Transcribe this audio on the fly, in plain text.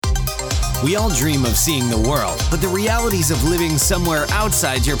We all dream of seeing the world, but the realities of living somewhere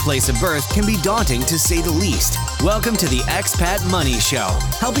outside your place of birth can be daunting to say the least. Welcome to the Expat Money Show,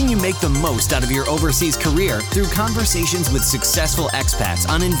 helping you make the most out of your overseas career through conversations with successful expats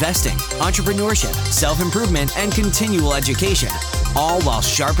on investing, entrepreneurship, self-improvement, and continual education, all while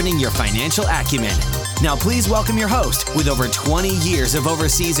sharpening your financial acumen. Now please welcome your host with over 20 years of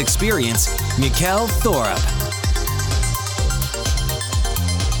overseas experience, Mikkel Thorup.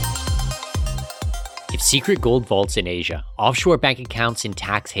 If secret gold vaults in Asia, offshore bank accounts in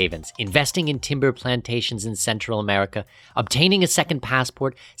tax havens, investing in timber plantations in Central America, obtaining a second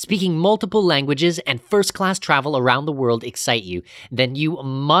passport, speaking multiple languages, and first-class travel around the world excite you, then you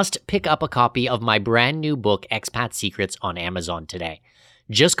must pick up a copy of my brand new book, Expat Secrets, on Amazon today.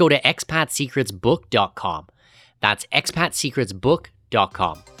 Just go to expatsecretsbook.com. That's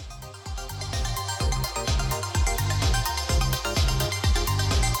expatsecretsbook.com.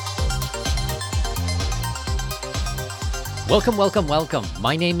 Welcome.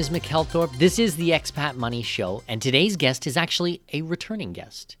 My name is Mikkel Thorup. This is the Expat Money Show, and today's guest is actually a returning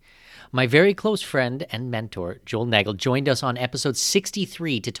guest. My very close friend and mentor, Joel Nagel, joined us on episode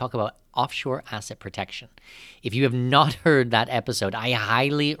 63 to talk about offshore asset protection. If you have not heard that episode, I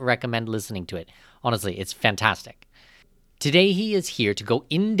highly recommend listening to it. Honestly, it's fantastic. Today, he is here to go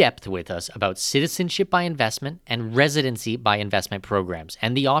in depth with us about citizenship by investment and residency by investment programs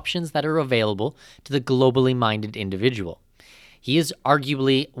and the options that are available to the globally minded individual. He is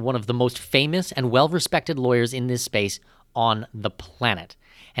arguably one of the most famous and well-respected lawyers in this space on the planet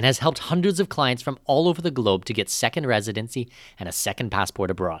and has helped hundreds of clients from all over the globe to get second residency and a second passport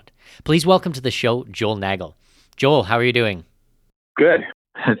abroad. Please welcome to the show, Joel Nagel. Joel, how are you doing? Good.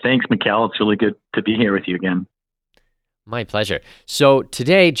 Thanks, Mikkel. It's really good to be here with you again. My pleasure. So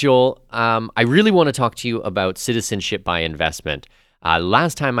today, Joel, I really want to talk to you about citizenship by investment.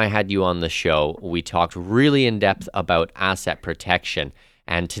 Last time I had you on the show, we talked really in depth about asset protection.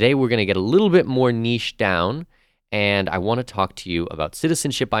 And today we're going to get a little bit more niche down. And I want to talk to you about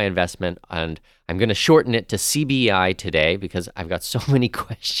citizenship by investment. And I'm going to shorten it to CBI today because I've got so many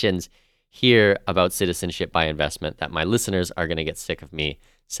questions here about citizenship by investment that my listeners are going to get sick of me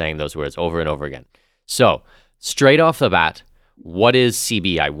saying those words over and over again. So straight off the bat, what is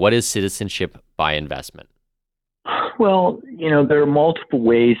CBI? What is citizenship by investment? Well, there are multiple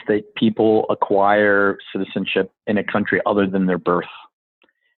ways that people acquire citizenship in a country other than their birth.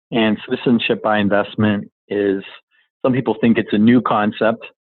 And citizenship by investment is, some people think it's a new concept.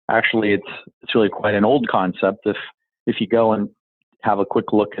 Actually, it's really quite an old concept. If you go and have a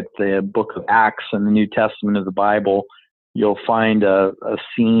quick look at the book of Acts and the New Testament of the Bible, you'll find a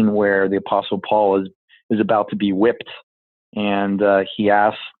scene where the Apostle Paul is about to be whipped. And he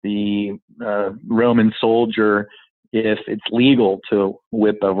asks the Roman soldier if it's legal to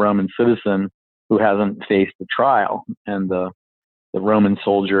whip a Roman citizen who hasn't faced a trial. And the Roman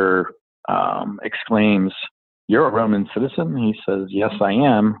soldier exclaims, "You're a Roman citizen?" He says, "Yes, I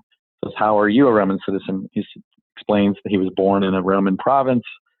am." He says, "How are you a Roman citizen?" He explains that he was born in a Roman province.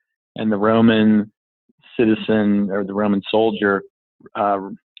 And the Roman citizen, or the Roman soldier,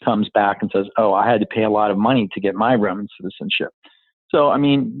 comes back and says, "Oh, I had to pay a lot of money to get my Roman citizenship." So,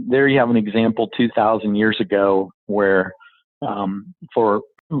 there you have an example 2,000 years ago where, for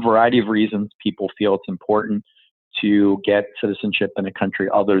a variety of reasons, people feel it's important to get citizenship in a country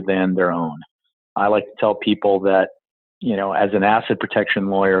other than their own. I like to tell people that, as an asset protection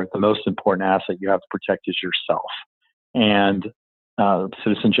lawyer, the most important asset you have to protect is yourself. And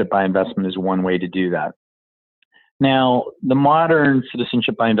citizenship by investment is one way to do that. Now, the modern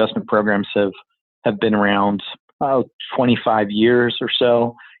citizenship by investment programs have been around 25 years or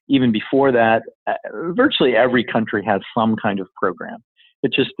so. Even before that, virtually every country has some kind of program.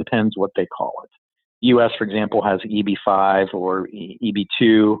 It just depends what they call it. The U.S., for example, has EB-5 or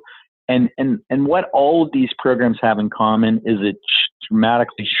EB-2. And what all of these programs have in common is it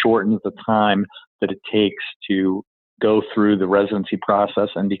dramatically shortens the time that it takes to go through the residency process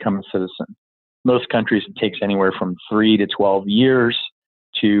and become a citizen. Most countries, it takes anywhere from 3 to 12 years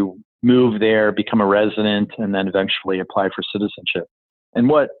to move there, become a resident, and then eventually apply for citizenship. And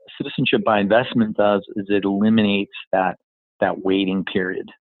what citizenship by investment does is it eliminates that waiting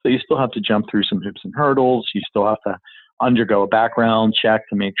period. So you still have to jump through some hoops and hurdles. You still have to undergo a background check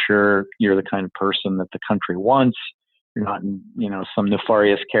to make sure you're the kind of person that the country wants. You're not, some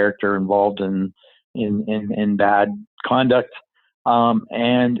nefarious character involved in bad conduct.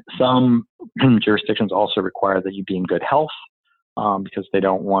 And some jurisdictions also require that you be in good health, because they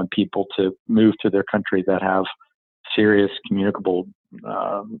don't want people to move to their country that have serious communicable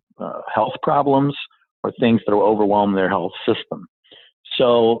health problems or things that will overwhelm their health system.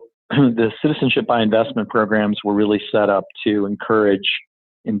 So the citizenship by investment programs were really set up to encourage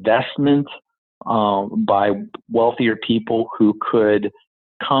investment by wealthier people who could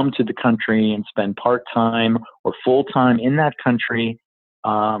come to the country and spend part-time or full-time in that country,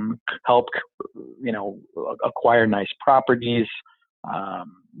 help, acquire nice properties,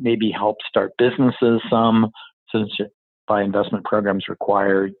 maybe help start businesses. Some citizenship by investment programs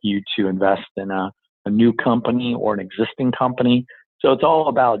require you to invest in a new company or an existing company. So it's all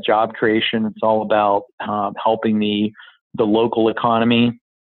about job creation. It's all about helping the local economy.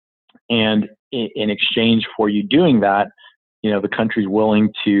 And in exchange for you doing that, the country's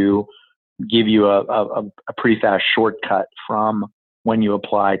willing to give you a pretty fast shortcut from when you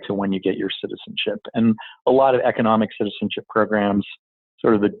apply to when you get your citizenship. And a lot of economic citizenship programs,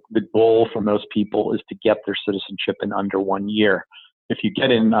 sort of the goal for most people is to get their citizenship in under 1 year. If you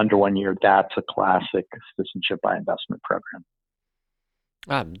get it in under 1 year, that's a classic citizenship by investment program.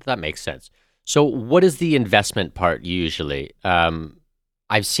 That makes sense. So what is the investment part usually?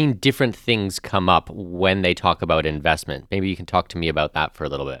 I've seen different things come up when they talk about investment. Maybe you can talk to me about that for a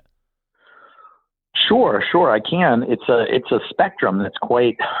little bit. Sure, I can. It's a spectrum that's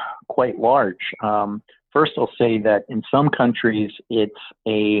quite large. First, I'll say that in some countries,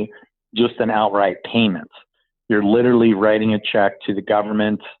 it's just an outright payment. You're literally writing a check to the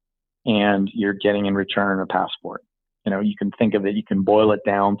government, and you're getting in return a passport. You can think of it. You can boil it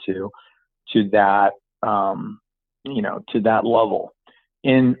down to that, to that level.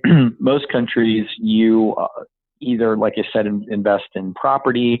 In most countries, you either, like I said, invest in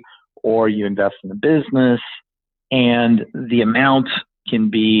property or you invest in a business, and the amount can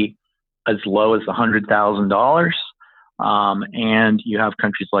be as low as $100,000. And you have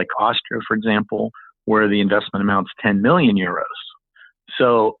countries like Austria, for example, where the investment amount is 10 million euros.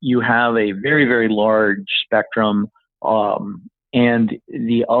 So you have a very, very large spectrum. And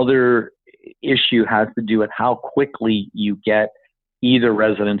the other issue has to do with how quickly you get either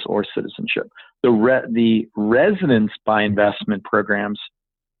residence or citizenship. The residence by investment programs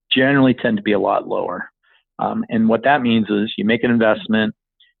generally tend to be a lot lower. And what that means is you make an investment,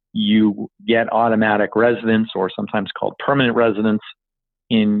 you get automatic residence, or sometimes called permanent residence.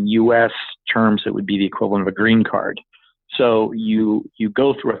 In U.S. terms, it would be the equivalent of a green card. So you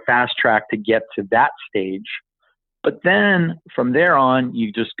go through a fast track to get to that stage. But then from there on,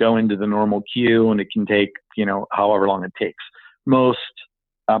 you just go into the normal queue, and it can take, however long it takes. Most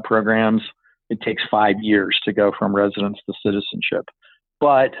programs, it takes 5 years to go from residence to citizenship.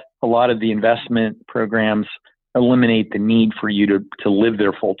 But a lot of the investment programs eliminate the need for you to live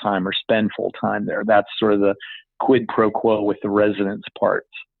there full time or spend full time there. That's sort of the quid pro quo with the residence part.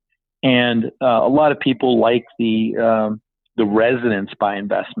 And a lot of people like the residence by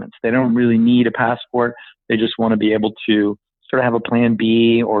investments. They don't really need a passport. They just want to be able to sort of have a plan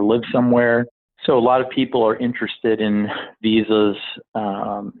B or live somewhere. So a lot of people are interested in visas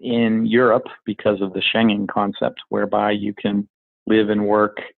in Europe because of the Schengen concept, whereby you can live and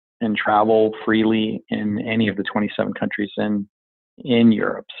work and travel freely in any of the 27 countries in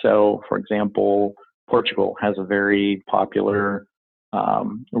Europe. So, for example, Portugal has a very popular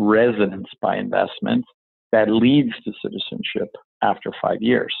residence by investment that leads to citizenship after 5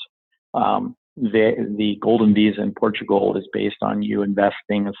 years. The golden visa in Portugal is based on you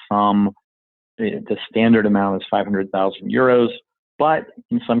investing a sum. The standard amount is 500,000 euros, but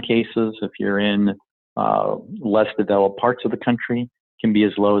in some cases, if you're in less developed parts of the country, can be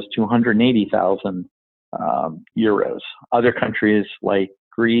as low as 280,000 euros. Other countries like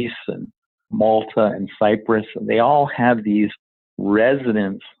Greece and Malta and Cyprus, they all have these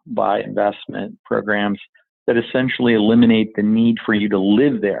residence by investment programs that essentially eliminate the need for you to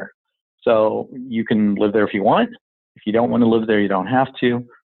live there. So you can live there if you want. If you don't want to live there, you don't have to.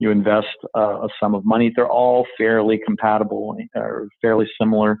 You invest a sum of money. They're all fairly compatible or fairly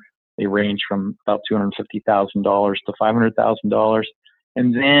similar. They range from about $250,000 to $500,000.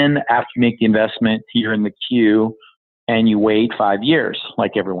 And then after you make the investment, you're in the queue and you wait 5 years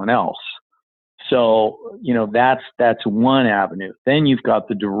like everyone else. So, that's one avenue. Then you've got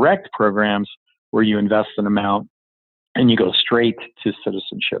the direct programs where you invest an amount and you go straight to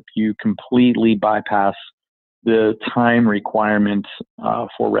citizenship. You completely bypass the time requirements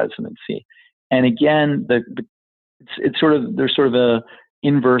for residency. And again, there's sort of a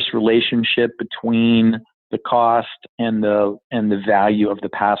inverse relationship between the cost and the value of the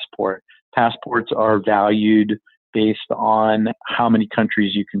passport. Passports are valued based on how many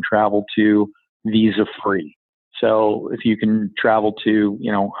countries you can travel to visa free. So if you can travel to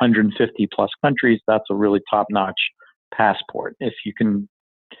 150 plus countries, that's a really top notch passport. If you can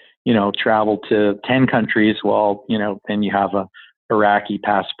travel to 10 countries, well, then you have a Iraqi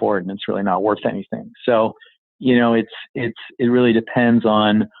passport, and it's really not worth anything. So, it really depends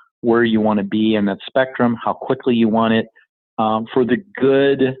on where you want to be in that spectrum, how quickly you want it. For the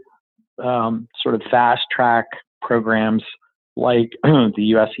good sort of fast track programs like the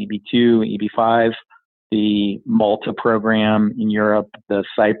US EB2, EB5, the Malta program in Europe, the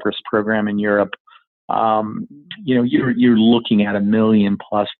Cyprus program in Europe, you're looking at $1 million+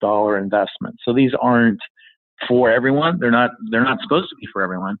 investment. So these aren't for everyone. They're not supposed to be for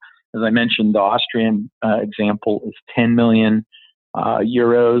everyone. As I mentioned, the Austrian example is 10 million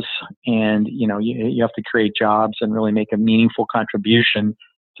euros, and you have to create jobs and really make a meaningful contribution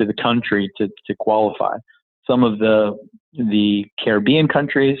to the country to qualify. Some of the Caribbean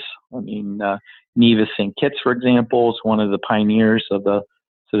countries, Nevis St. Kitts, for example, is one of the pioneers of the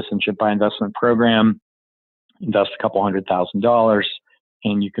Citizenship by Investment program. Invest a couple $100,000,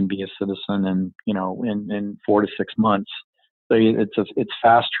 and you can be a citizen in 4 to 6 months. So it's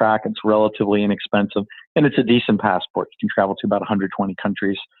fast track. It's relatively inexpensive, and it's a decent passport. You can travel to about 120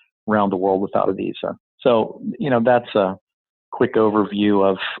 countries around the world without a visa. So that's a quick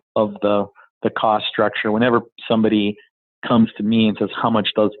overview of the cost structure. Whenever somebody comes to me and says, how much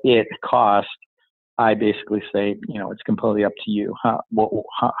does it cost? I basically say, it's completely up to you.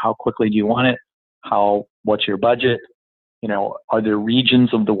 How quickly do you want it? What's your budget? Are there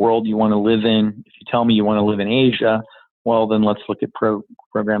regions of the world you want to live in? If you tell me you want to live in Asia, well, then let's look at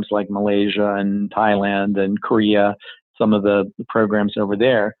programs like Malaysia and Thailand and Korea, some of the programs over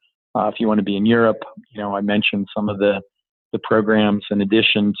there. If you want to be in Europe, I mentioned some of the programs in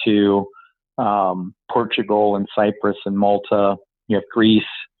addition to Portugal and Cyprus and Malta. You have Greece,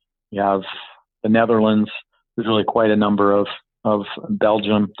 you have the Netherlands. There's really quite a number of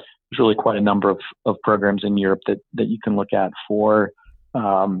Belgium. There's really quite a number of programs in Europe that you can look at for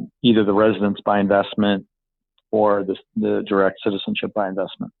either the residence by investment or the direct citizenship by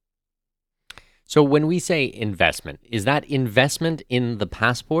investment. So when we say investment, is that investment in the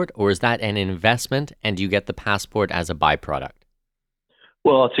passport, or is that an investment and you get the passport as a byproduct?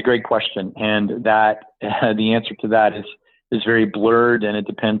 Well, it's a great question, and that the answer to that is very blurred, and it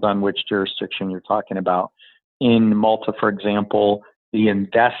depends on which jurisdiction you're talking about. In Malta, for example, the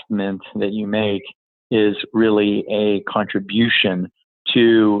investment that you make is really a contribution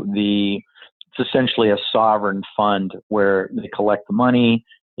to it's essentially a sovereign fund where they collect the money.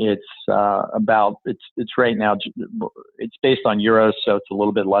 It's right now, it's based on euros, so it's a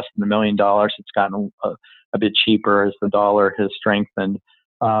little bit less than $1 million. It's gotten a bit cheaper as the dollar has strengthened.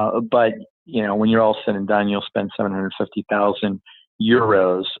 But when you're all said and done, you'll spend 750,000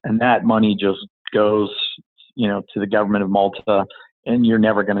 euros, and that money just goes, to the government of Malta, and you're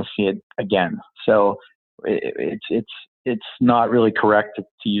never going to see it again. So it's not really correct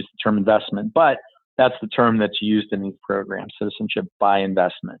to use the term investment, but that's the term that's used in these programs, citizenship by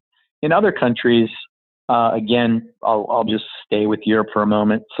investment. In other countries, again, I'll just stay with Europe for a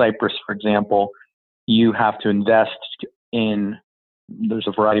moment. Cyprus, for example, you have to invest in, there's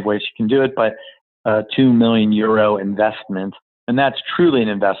a variety of ways you can do it, but a 2 million euro investment, and that's truly an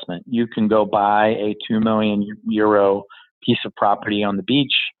investment. You can go buy a 2 million euro piece of property on the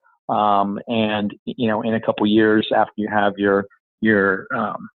beach, and in a couple of years after you have you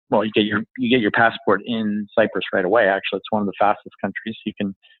get your passport in Cyprus right away. Actually, it's one of the fastest countries. You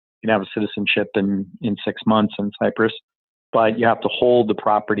can have a citizenship in 6 months in Cyprus, but you have to hold the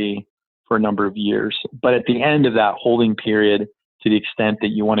property for a number of years. But at the end of that holding period, to the extent that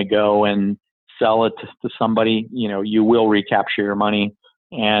you want to go and sell it to somebody, you will recapture your money.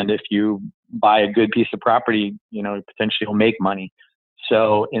 And if you buy a good piece of property, potentially you'll make money.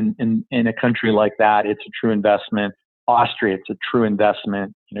 So in a country like that, it's a true investment. Austria, it's a true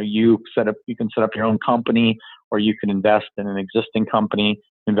investment. You can set up your own company, or you can invest in an existing company,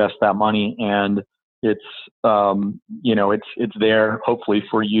 invest that money, and it's there hopefully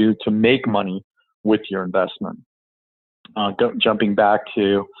for you to make money with your investment. Jumping back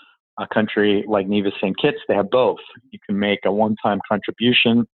to a country like Nevis St. Kitts, they have both. You can make a one-time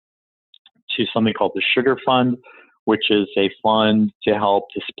contribution to something called the Sugar Fund, which is a fund to help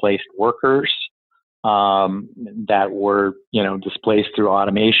displaced workers that were, displaced through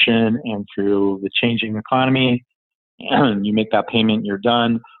automation and through the changing economy. And you make that payment, you're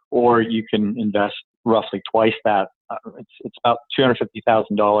done. Or you can invest roughly twice that. It's about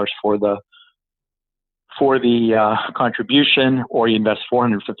 $250,000 for the contribution, or you invest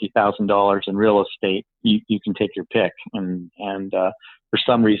 $450,000 in real estate. You can take your pick, and for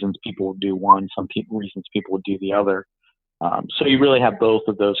some reasons people will do one, reasons people will do the other. So you really have both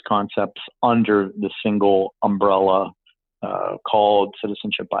of those concepts under the single umbrella called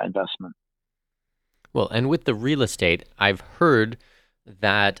citizenship by investment. Well, and with the real estate, I've heard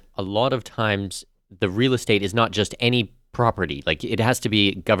that a lot of times the real estate is not just any property. Like it has to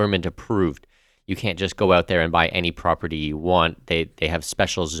be government approved. You can't just go out there and buy any property you want. They have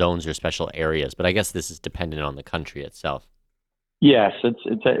special zones or special areas, but I guess this is dependent on the country itself. Yes,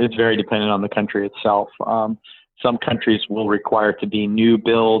 it's very dependent on the country itself. Some countries will require it to be new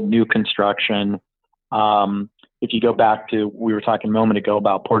build, new construction. If you go back to, we were talking a moment ago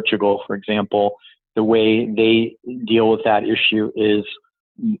about Portugal, for example, the way they deal with that issue is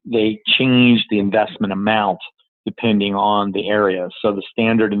they change the investment amount depending on the area. So the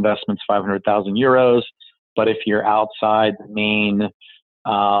standard investment's 500,000 euros, but if you're outside the main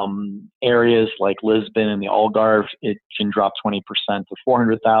areas like Lisbon and the Algarve, it can drop 20% to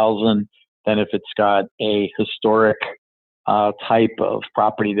 400,000. Then if it's got a historic type of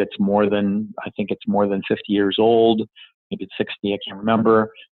property that's more than, I think it's more than 50 years old, maybe it's 60, I can't remember,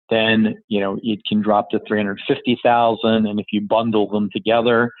 then, it can drop to 350,000. And if you bundle them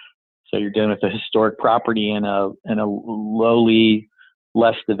together, so you're dealing with a historic property in a lowly,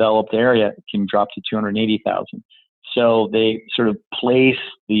 less developed area, it can drop to 280,000. So they sort of place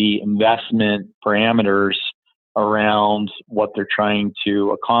the investment parameters around what they're trying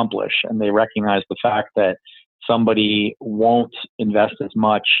to accomplish. And they recognize the fact that somebody won't invest as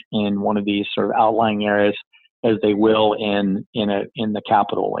much in one of these sort of outlying areas as they will in the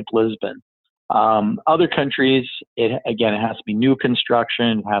capital like Lisbon. Other countries, it has to be new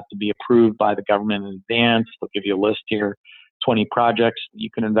construction, it has to be approved by the government in advance. They'll give you a list here, 20 projects you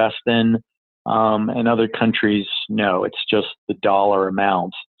can invest in. And other countries, no, it's just the dollar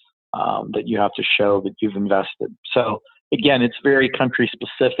amount that you have to show that you've invested. So again, it's very country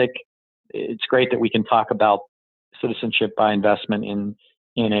specific. It's great that we can talk about citizenship by investment in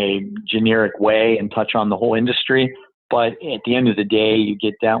a generic way and touch on the whole industry. But at the end of the day,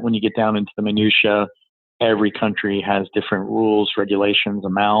 when you get down into the minutia, every country has different rules, regulations,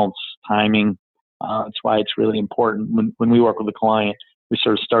 amounts, timing. That's why it's really important when we work with a client, we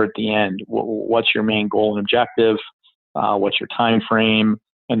sort of start at the end. What's your main goal and objective? What's your time frame?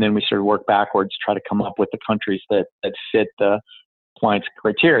 And then we sort of work backwards, try to come up with the countries that fit the client's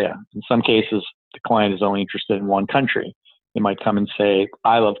criteria. In some cases, the client is only interested in one country. They might come and say,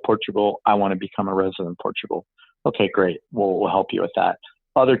 I love Portugal. I want to become a resident in Portugal. Okay, great. We'll help you with that.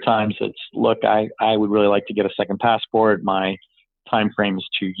 Other times it's, look, I would really like to get a second passport. My time frame is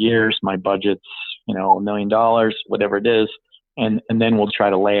 2 years. My budget's, $1 million, whatever it is. And then we'll try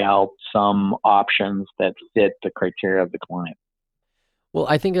to lay out some options that fit the criteria of the client. Well,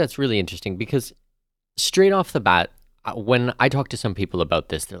 I think that's really interesting because straight off the bat, when I talk to some people about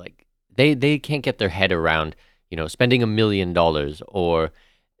this, they're like, they can't get their head around, spending $1 million, or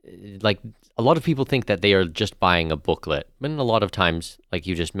like a lot of people think that they are just buying a booklet. And a lot of times, like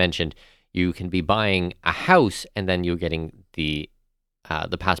you just mentioned, you can be buying a house and then you're getting the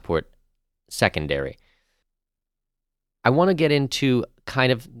passport secondary. I want to get into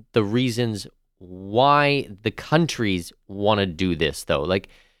kind of the reasons why the countries want to do this, though. Like,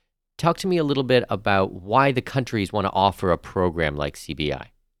 talk to me a little bit about why the countries want to offer a program like CBI.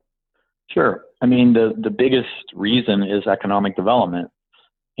 Sure. I mean, the biggest reason is economic development.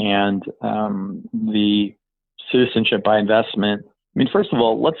 And the citizenship by investment, first of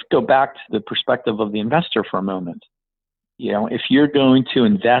all, let's go back to the perspective of the investor for a moment. If you're going to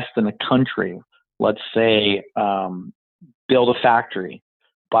invest in a country, let's say build a factory,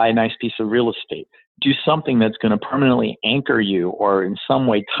 buy a nice piece of real estate, do something that's going to permanently anchor you or in some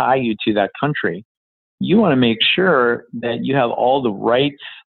way tie you to that country, you want to make sure that you have all the rights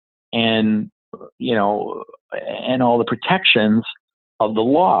and all the protections of the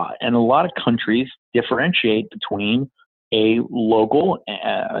law. And a lot of countries differentiate between a local,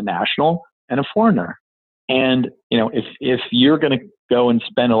 a national, and a foreigner. And if you're going to go and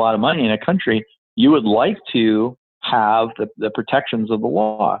spend a lot of money in a country, you would like to have the protections of the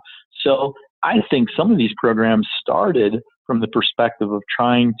law. So I think some of these programs started from the perspective of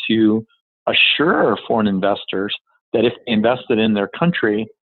trying to assure foreign investors that if they invested in their country,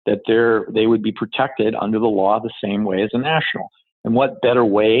 that they would be protected under the law the same way as a national. And what better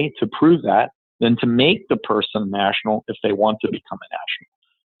way to prove that than to make the person national if they want to become a national?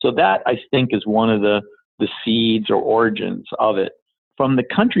 So that, I think, is one of the seeds or origins of it. From the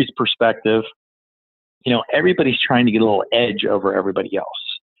country's perspective, everybody's trying to get a little edge over everybody else.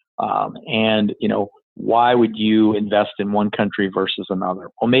 Why would you invest in one country versus another?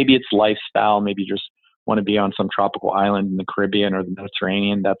 Well, maybe it's lifestyle. Maybe you just want to be on some tropical island in the Caribbean or the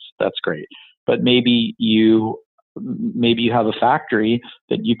Mediterranean. That's great. But maybe you have a factory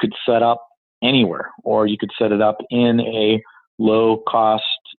that you could set up anywhere, or you could set it up in a low cost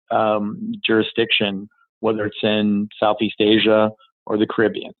jurisdiction, whether it's in Southeast Asia or the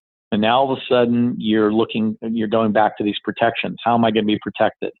Caribbean. And now all of a sudden you're going back to these protections. How am I going to be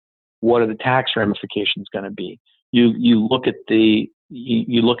protected? What are the tax ramifications going to be? You look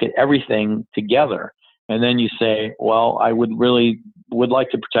at everything together, and then you say, well, I would like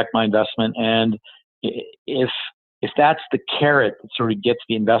to protect my investment. And if that's the carrot that sort of gets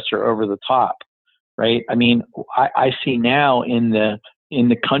the investor over the top, right? I mean, I see now in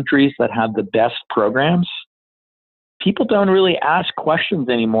the countries that have the best programs, people don't really ask questions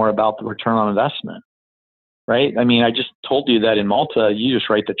anymore about the return on investment, right? I mean, I just told you that in Malta, you just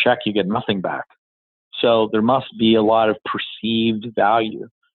write the check, you get nothing back. So there must be a lot of perceived value.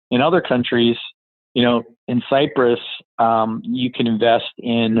 In other countries, in Cyprus, you can invest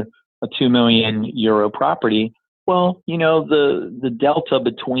in a 2 million euro property. Well, the delta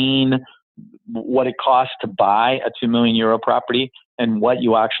between what it costs to buy a 2 million euro property and what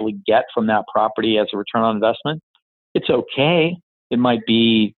you actually get from that property as a return on investment, it's okay. It might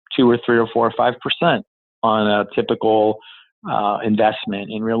be 2 or 3 or 4 or 5% on a typical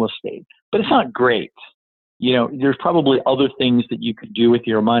investment in real estate, but it's not great. There's probably other things that you could do with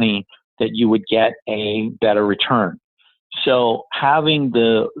your money that you would get a better return. So having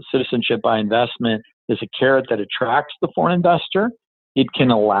the citizenship by investment is a carrot that attracts the foreign investor. It can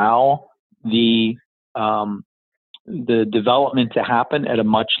allow the development to happen at a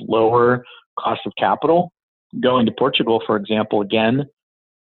much lower cost of capital. Going to Portugal, for example, again,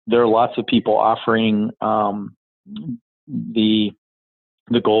 there are lots of people offering the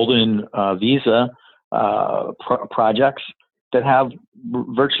golden visa projects that have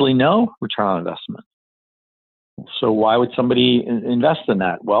virtually no return on investment. So why would somebody invest in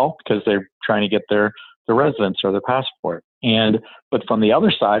that? Well, because they're trying to get their residence or their passport. But from the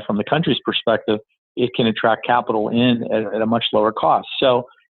other side, from the country's perspective, it can attract capital in at a much lower cost. So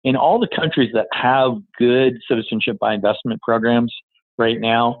in all the countries that have good citizenship by investment programs right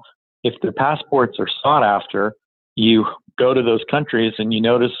now, if their passports are sought after, you go to those countries and you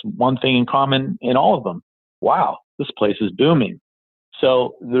notice one thing in common in all of them. Wow, this place is booming.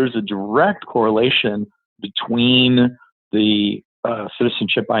 So there's a direct correlation between the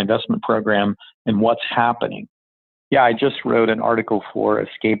citizenship by investment program and what's happening. Yeah, I just wrote an article for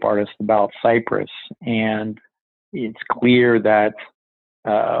Escape Artist about Cyprus, and it's clear that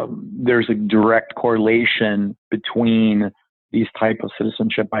there's a direct correlation between these type of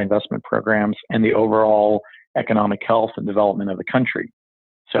citizenship by investment programs and the overall economic health and development of the country.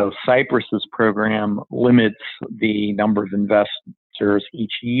 So Cyprus's program limits the number of investors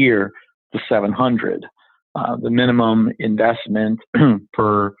each year to 700. The minimum investment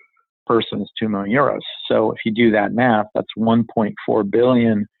per person is 2 million euros. So if you do that math, that's 1.4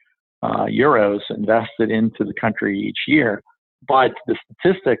 billion euros invested into the country each year. But the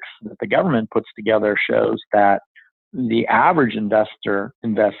statistics that the government puts together shows that the average investor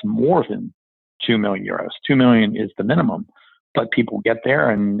invests more than 2 million euros. 2 million is the minimum, but people get there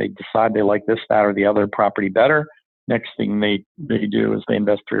and they decide they like this, that, or the other property better. Next thing they do is they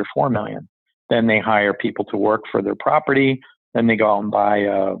invest 3 or 4 million. Then they hire people to work for their property. Then they go out and buy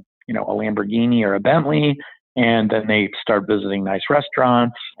a Lamborghini or a Bentley, and then they start visiting nice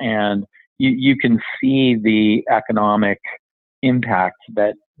restaurants. And you can see the economic impact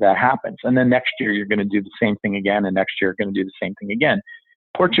that happens. And then next year you're going to do the same thing again, and next year you're going to do the same thing again.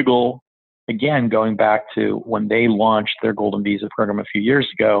 Portugal, again, going back to when they launched their golden visa program a few years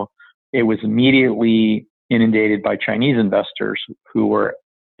ago, it was immediately inundated by Chinese investors who were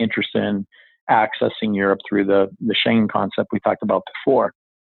interested in accessing Europe through the Schengen concept we talked about before.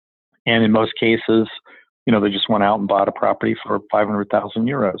 And in most cases, they just went out and bought a property for 500,000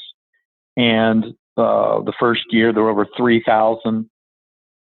 euros. And the first year, there were over 3,000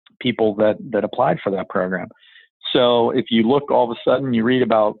 people that applied for that program. So if you look, all of a sudden, you read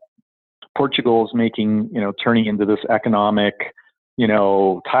about Portugal is turning into this economic,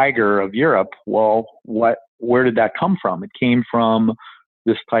 tiger of Europe. Well, where did that come from? It came from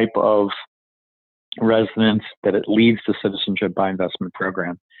this type of residence that it leads to citizenship by investment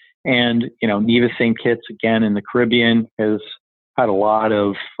program. And, Nevis St. Kitts, again, in the Caribbean, has had a lot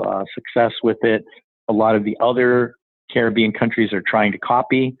of success with it. A lot of the other Caribbean countries are trying to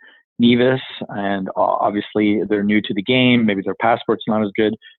copy Nevis, and obviously they're new to the game. Maybe their passport's not as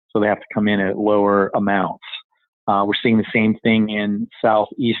good, so they have to come in at lower amounts. We're seeing the same thing in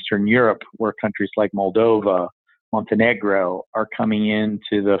Southeastern Europe, where countries like Moldova, Montenegro are coming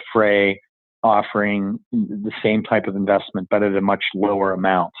into the fray, offering the same type of investment, but at a much lower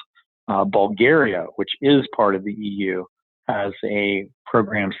amount. Bulgaria, which is part of the EU, has a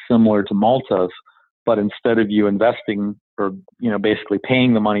program similar to Malta's, but instead of you investing basically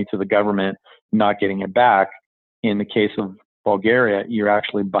paying the money to the government, not getting it back. In the case of Bulgaria, you're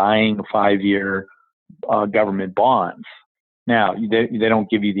actually buying 5-year government bonds. Now, they don't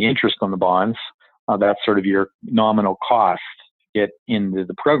give you the interest on the bonds. That's sort of your nominal cost to get into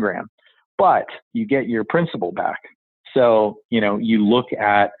the program, but you get your principal back. So, you look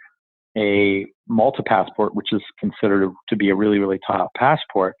at a Malta passport, which is considered to be a really, really top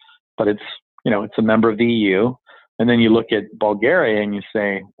passport, but it's a member of the EU. And then you look at Bulgaria and you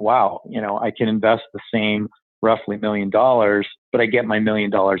say, wow, I can invest the same roughly $1 million, but I get my $1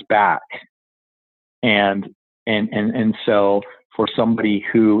 million back. And so for somebody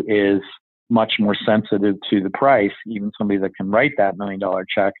who is much more sensitive to the price, even somebody that can write that $1 million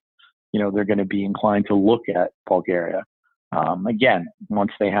check, they're going to be inclined to look at Bulgaria. Again,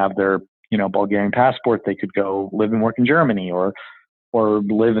 once they have their, Bulgarian passport, they could go live and work in Germany or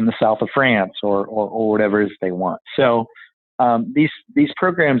live in the south of France or whatever it is they want. So these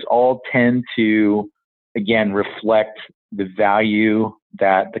programs all tend to, again, reflect the value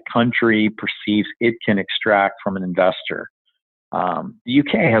that the country perceives it can extract from an investor. The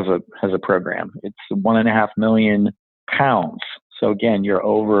UK has a program. It's £1.5 million. So again, you're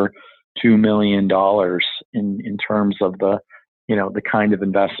over $2 million in terms of the kind of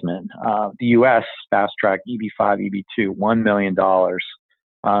investment. The US fast track EB5, EB2, $1 million.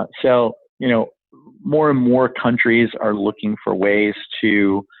 So more and more countries are looking for ways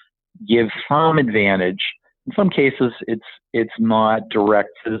to give some advantage. In some cases, it's not direct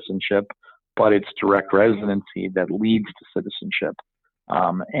citizenship, but it's direct residency that leads to citizenship.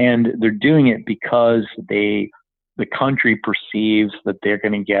 And they're doing it because the country perceives that they're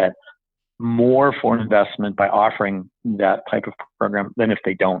going to get more foreign investment by offering that type of program than if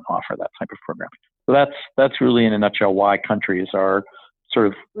they don't offer that type of program. So that's really in a nutshell why countries are sort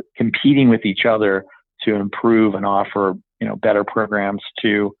of competing with each other to improve and offer better programs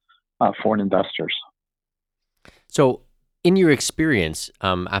to foreign investors. So in your experience,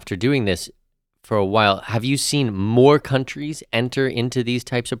 after doing this for a while, have you seen more countries enter into these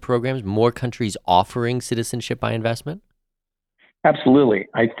types of programs, more countries offering citizenship by investment? Absolutely.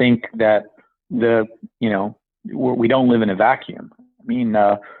 I think that we don't live in a vacuum. I mean,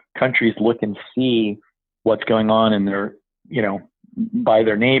 countries look and see what's going on in their, by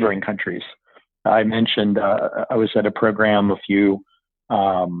their neighboring countries. I mentioned I was at a program a few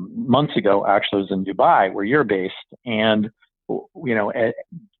months ago. Actually, I was in Dubai, where you're based, and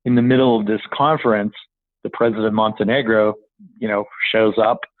in the middle of this conference, the president of Montenegro, shows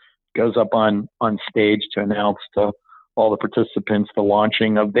up, goes up on stage to announce to all the participants the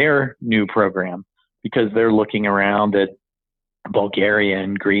launching of their new program, because they're looking around at Bulgaria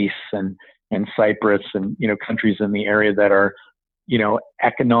and Greece and Cyprus and countries in the area that are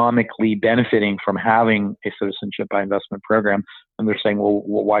economically benefiting from having a citizenship by investment program, and they're saying, well,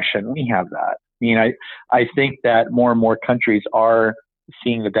 why shouldn't we have that? I mean, I think that more and more countries are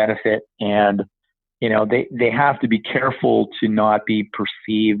seeing the benefit, and they have to be careful to not be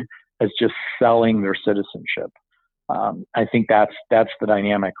perceived as just selling their citizenship. I think that's the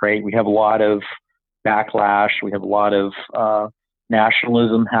dynamic, right? We have a lot of backlash. We have a lot of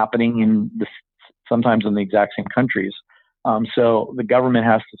nationalism happening sometimes in the exact same countries. So the government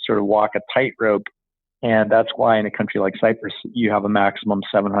has to sort of walk a tightrope, and that's why in a country like Cyprus, you have a maximum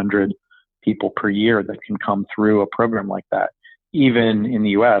 700 people per year that can come through a program like that. Even in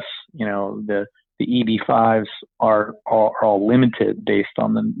the U.S., the EB5s are all limited based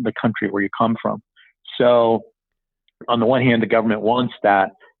on the country where you come from. So on the one hand, the government wants that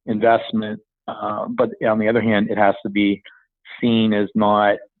investment, but on the other hand, it has to be seen as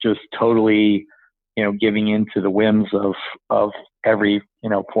not just totally, giving into the whims of every,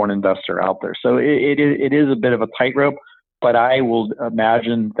 foreign investor out there. So it is a bit of a tightrope, but I will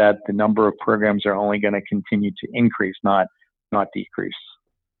imagine that the number of programs are only going to continue to increase, not decrease.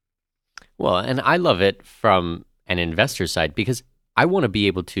 Well, and I love it from an investor side because I want to be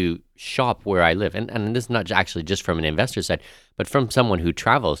able to shop where I live. And this is not actually just from an investor side, but from someone who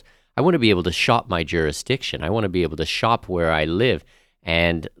travels. I want to be able to shop my jurisdiction. I want to be able to shop where I live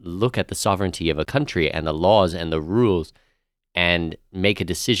and look at the sovereignty of a country and the laws and the rules and make a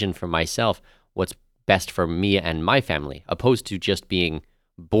decision for myself what's best for me and my family, opposed to just being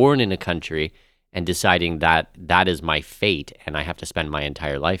born in a country and deciding that that is my fate and I have to spend my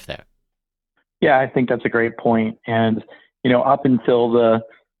entire life there. Yeah, I think that's a great point. And up until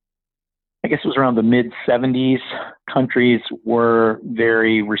I guess it was around the mid 70s, countries were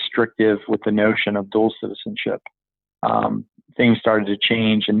very restrictive with the notion of dual citizenship. Things started to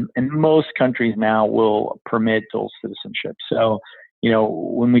change, and most countries now will permit dual citizenship. So,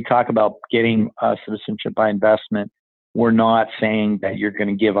 when we talk about getting citizenship by investment, we're not saying that you're going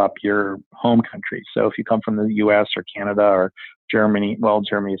to give up your home country. So if you come from the U.S. or Canada or Germany, well,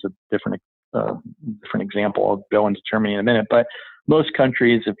 Germany is a different example. I'll go into Germany in a minute. But most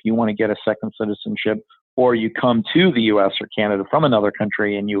countries, if you want to get a second citizenship, or you come to the U.S. or Canada from another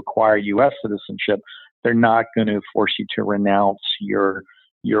country and you acquire U.S. citizenship, they're not going to force you to renounce your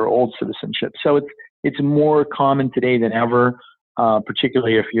old citizenship. So it's more common today than ever,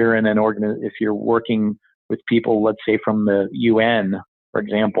 particularly if you're in if you're working with people, let's say from the UN, for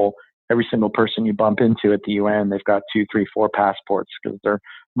example. Every single person you bump into at the UN, they've got 2, 3, 4 passports because their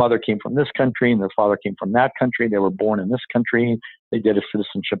mother came from this country and their father came from that country. They were born in this country. They did a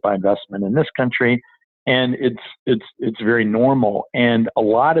citizenship by investment in this country. And it's very normal. And a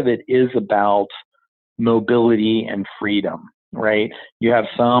lot of it is about mobility and freedom, right? You have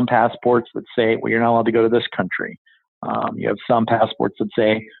some passports that say, well, you're not allowed to go to this country. You have some passports that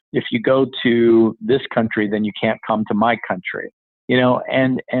say, if you go to this country, then you can't come to my country.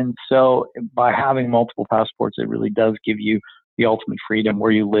 And so by having multiple passports, it really does give you the ultimate freedom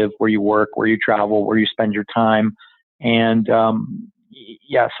where you live, where you work, where you travel, where you spend your time. And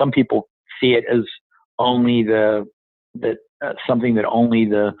some people see it as only something that only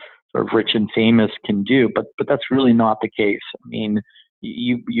the sort of rich and famous can do, but that's really not the case. I mean,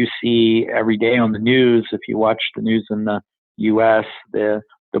 you see every day on the news, if you watch the news in the U.S., the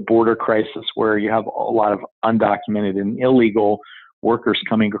border crisis where you have a lot of undocumented and illegal workers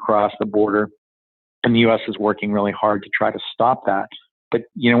coming across the border, and the U.S. is working really hard to try to stop that. But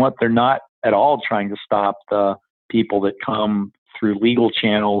you know what? They're not at all trying to stop the people that come through legal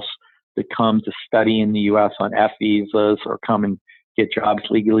channels, that come to study in the U.S. on F visas, or come and get jobs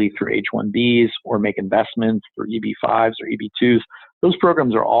legally through H-1Bs, or make investments through EB-5s or EB-2s. Those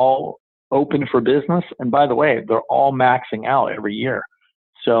programs are all open for business. And by the way, they're all maxing out every year.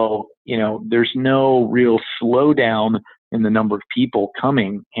 So, there's no real slowdown in the number of people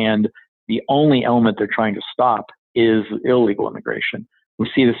coming. And the only element they're trying to stop is illegal immigration.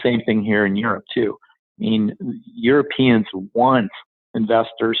 We see the same thing here in Europe too. I mean, Europeans want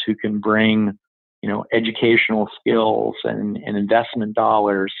investors who can bring, educational skills and investment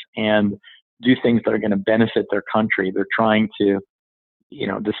dollars and do things that are going to benefit their country. They're trying to,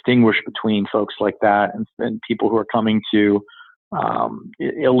 distinguish between folks like that and people who are coming to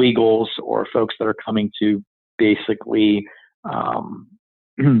illegals, or folks that are coming to basically,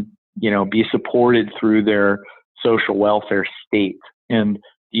 be supported through their social welfare state. And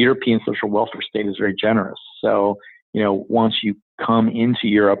the European social welfare state is very generous. So, once you come into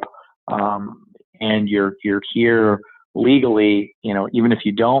Europe and you're here legally, even if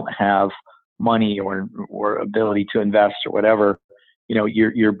you don't have money or ability to invest or whatever,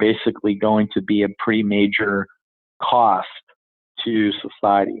 you're basically going to be a pretty major cost to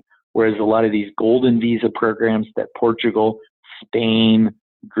society. Whereas a lot of these golden visa programs that Portugal, Spain,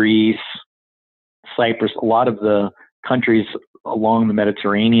 Greece, Cyprus, a lot of the countries along the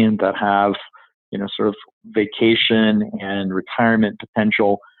Mediterranean that have, sort of vacation and retirement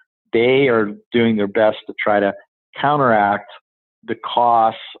potential, they are doing their best to try to counteract the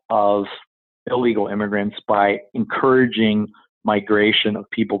costs of illegal immigrants by encouraging migration of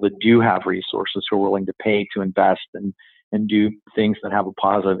people that do have resources, who are willing to pay to invest and do things that have a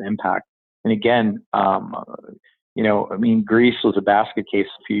positive impact. And again, Greece was a basket case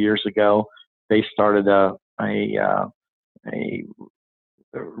a few years ago. They started a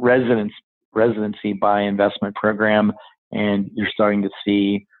residency by investment program, and you're starting to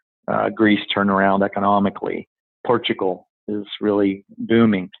see Greece turn around economically. Portugal is really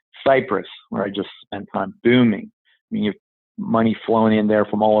booming. Cyprus, where I just spent time, booming. I mean, you have money flowing in there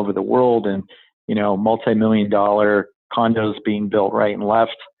from all over the world, and multi-million-dollar condos being built right and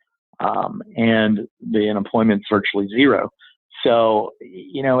left, and the unemployment's virtually zero. So,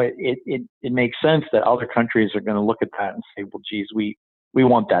 it makes sense that other countries are going to look at that and say, well, geez, we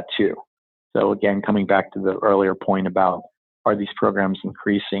want that too. So again, coming back to the earlier point about, are these programs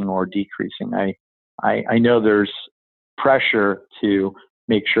increasing or decreasing? I know there's pressure to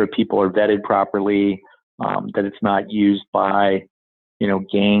make sure people are vetted properly, that it's not used by,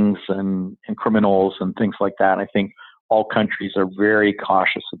 gangs and criminals and things like that. I think all countries are very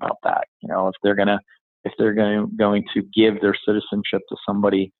cautious about that. If they're going to give their citizenship to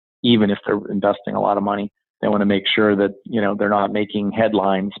somebody, even if they're investing a lot of money, they want to make sure that, they're not making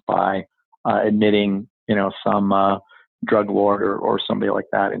headlines by admitting, some drug lord or somebody like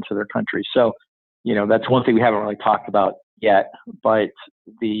that into their country. So, that's one thing we haven't really talked about yet, but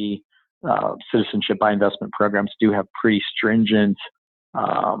the citizenship by investment programs do have pretty stringent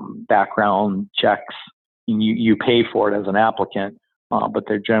background checks. You pay for it as an applicant, but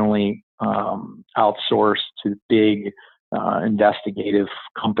they're generally outsourced to big investigative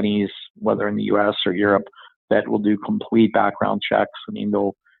companies, whether in the U.S. or Europe, that will do complete background checks. I mean,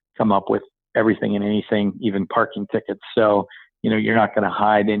 they'll come up with everything and anything, even parking tickets. So, you're not going to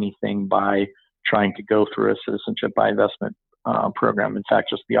hide anything by trying to go through a citizenship by investment program. In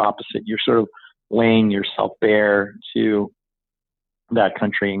fact, just the opposite. You're sort of laying yourself bare to that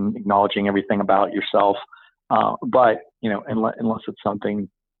country and acknowledging everything about yourself. But unless it's something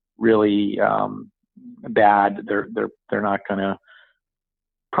really bad, they're not going to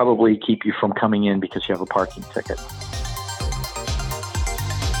probably keep you from coming in because you have a parking ticket.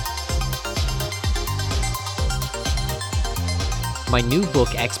 My new book,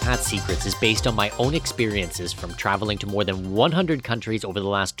 Expat Secrets, is based on my own experiences from traveling to more than 100 countries over the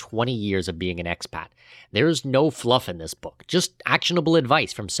last 20 years of being an expat. There's no fluff in this book, just actionable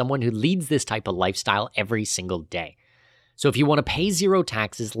advice from someone who leads this type of lifestyle every single day. So if you want to pay zero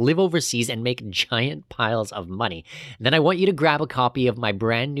taxes, live overseas, and make giant piles of money, then I want you to grab a copy of my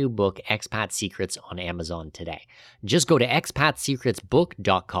brand new book, Expat Secrets, on Amazon today. Just go to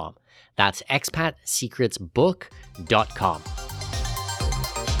expatsecretsbook.com. That's expatsecretsbook.com.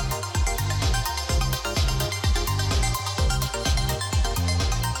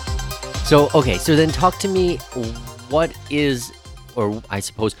 So then talk to me, what is, or I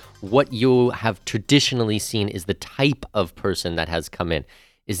suppose what you have traditionally seen is the type of person that has come in.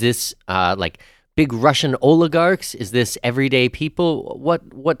 Is this like big Russian oligarchs? Is this everyday people?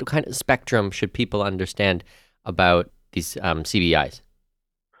 What kind of spectrum should people understand about these CBIs?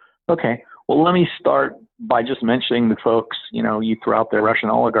 Okay. Well, let me start by just mentioning the folks, you throw out there Russian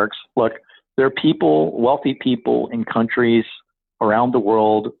oligarchs. Look, there are people, wealthy people in countries around the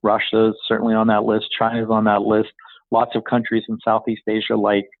world. Russia's certainly on that list. China's on that list. Lots of countries in Southeast Asia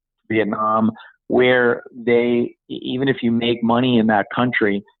like Vietnam, where they, even if you make money in that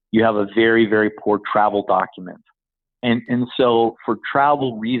country, you have a very, very poor travel document. And so for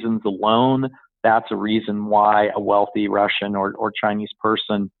travel reasons alone, that's a reason why a wealthy Russian or Chinese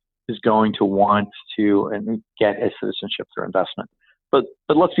person is going to want to get a citizenship through investment. But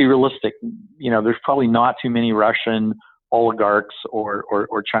let's be realistic. There's probably not too many Russian oligarchs or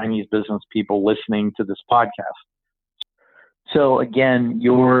Chinese business people listening to this podcast. So again,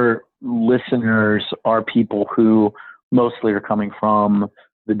 your listeners are people who mostly are coming from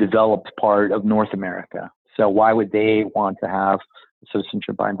the developed part of North America. So why would they want to have a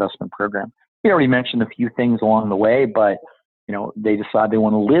citizenship by investment program? We already mentioned a few things along the way, but they decide they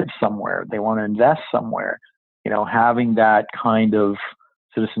want to live somewhere, they want to invest somewhere. Having that kind of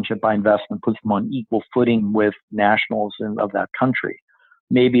citizenship by investment puts them on equal footing with nationals of that country.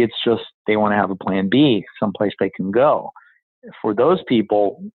 Maybe it's just they want to have a plan B, someplace they can go. For those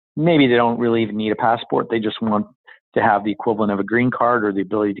people, maybe they don't really even need a passport. They just want to have the equivalent of a green card or the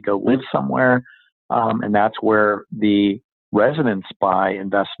ability to go live somewhere. And that's where the residence by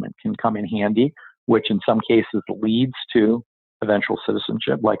investment can come in handy, which in some cases leads to eventual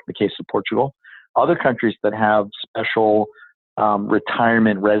citizenship, like the case of Portugal. Other countries that have special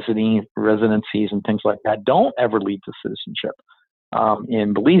retirement residencies and things like that don't ever lead to citizenship.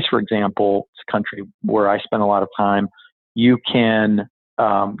 In Belize, for example, it's a country where I spend a lot of time, you can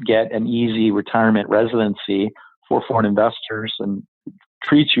get an easy retirement residency for foreign investors and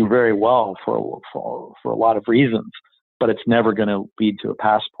treats you very well for a lot of reasons, but it's never going to lead to a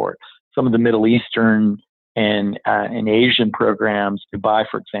passport. Some of the Middle Eastern and Asian programs, Dubai,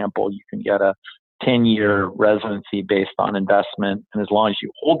 for example, you can get a 10-year residency based on investment, and as long as you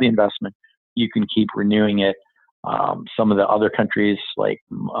hold the investment, you can keep renewing it. Some of the other countries like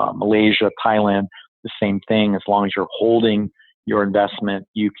Malaysia, Thailand, the same thing. As long as you're holding your investment,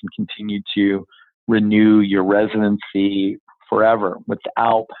 you can continue to renew your residency forever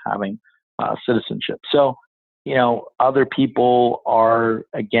without having citizenship. So, other people are,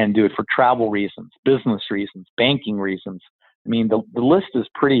 again, do it for travel reasons, business reasons, banking reasons. I mean, the list is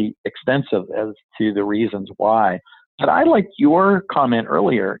pretty extensive as to the reasons why. But I like your comment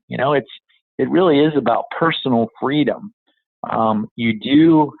earlier. It really is about personal freedom. You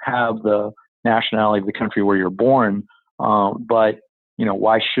do have the nationality of the country where you're born, but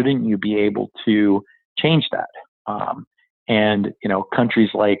why shouldn't you be able to change that? And countries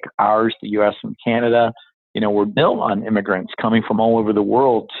like ours, the U.S. and Canada, were built on immigrants coming from all over the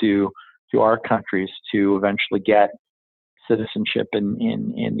world to our countries to eventually get citizenship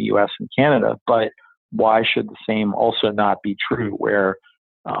in the U.S. and Canada. But why should the same also not be true where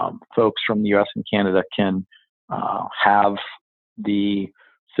folks from the U.S. and Canada can have the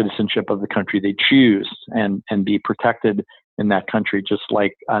citizenship of the country they choose and be protected in that country just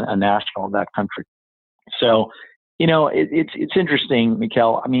like a national of that country? So, it's interesting,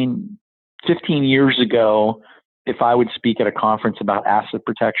 Mikkel. I mean, 15 years ago, if I would speak at a conference about asset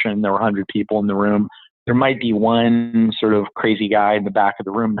protection, there were 100 people in the room. There might be one sort of crazy guy in the back of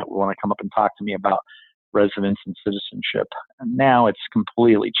the room that would want to come up and talk to me about residence and citizenship. And now it's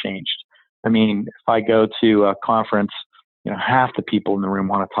completely changed. I mean, if I go to a conference, half the people in the room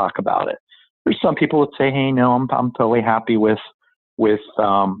want to talk about it. There's some people that say, "Hey, no, I'm totally happy with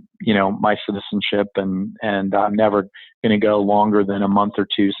my citizenship, and I'm never going to go longer than a month or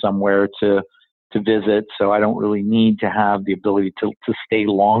two somewhere to visit, so I don't really need to have the ability to stay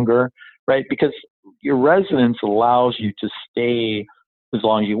longer," right? Because your residence allows you to stay as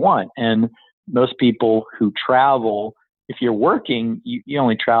long as you want. And most people who travel, if you're working, you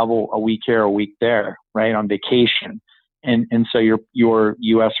only travel a week here, a week there, right, on vacation. And so your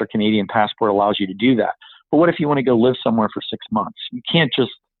U.S. or Canadian passport allows you to do that. But what if you want to go live somewhere for 6 months? You can't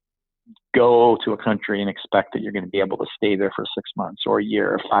just go to a country and expect that you're going to be able to stay there for 6 months or a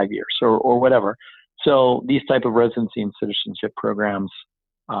year or 5 years or whatever. So these type of residency and citizenship programs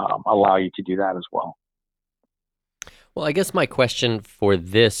allow you to do that as well. Well, I guess my question for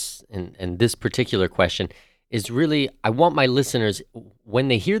this and this particular question is really, I want my listeners, when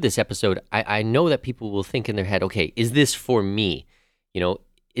they hear this episode, I know that people will think in their head, okay, is this for me?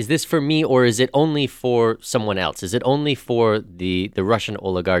 Is this for me, or is it only for someone else? Is it only for the Russian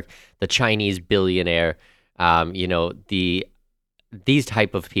oligarch, the Chinese billionaire, these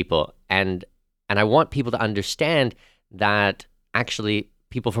type of people? And I want people to understand that actually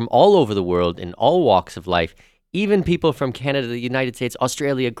people from all over the world in all walks of life, even people from Canada, the United States,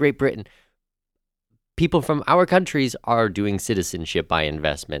 Australia, Great Britain, people from our countries are doing citizenship by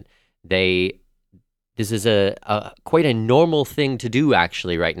investment. This is a quite a normal thing to do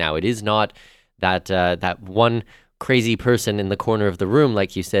actually right now. It is not that one crazy person in the corner of the room,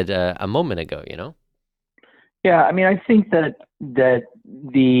 like you said a moment ago, Yeah, I mean, I think that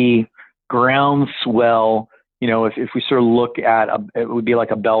the groundswell, if we sort of look at it would be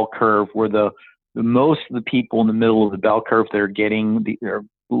like a bell curve where the most of the people in the middle of the bell curve they're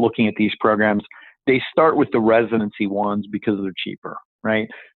looking at these programs, they start with the residency ones because they're cheaper, right?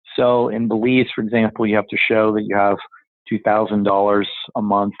 So in Belize, for example, you have to show that you have $2,000 a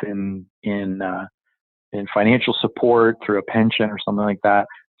month in financial support through a pension or something like that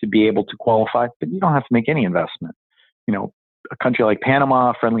to be able to qualify, but you don't have to make any investment. A country like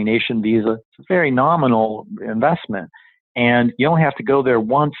Panama, friendly nation visa, it's a very nominal investment, and you only have to go there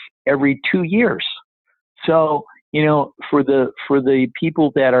once every 2 years. So, for the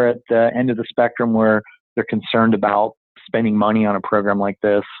people that are at the end of the spectrum where they're concerned about spending money on a program like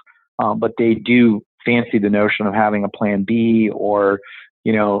this, but they do fancy the notion of having a plan B or,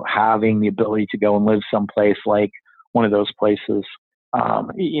 having the ability to go and live someplace like one of those places,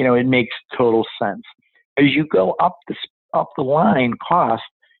 it makes total sense. As you go up the line cost,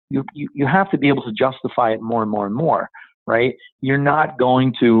 you have to be able to justify it more and more and more, right? You're not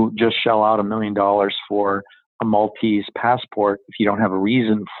going to just shell out $1 million for a Maltese passport if you don't have a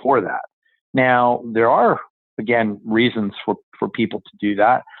reason for that. Now, there are, again, reasons for people to do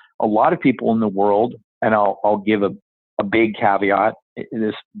that. A lot of people in the world, and I'll give a big caveat,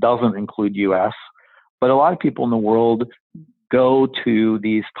 this doesn't include U.S., but a lot of people in the world go to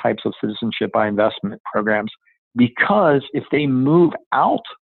these types of citizenship by investment programs because if they move out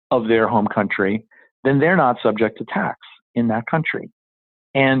of their home country, then they're not subject to tax in that country.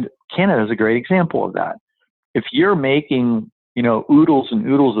 And Canada is a great example of that. If you're making, oodles and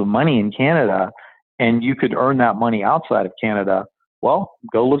oodles of money in Canada and you could earn that money outside of Canada, well,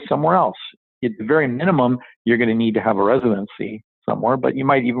 go live somewhere else. At the very minimum, you're going to need to have a residency somewhere, but you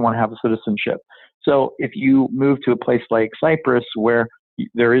might even want to have a citizenship. So if you move to a place like Cyprus where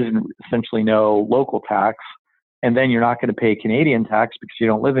there is essentially no local tax, and then you're not going to pay Canadian tax because you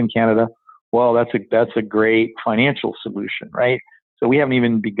don't live in Canada, well, that's a great financial solution, right? So we haven't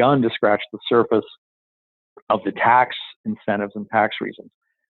even begun to scratch the surface of the tax incentives and tax reasons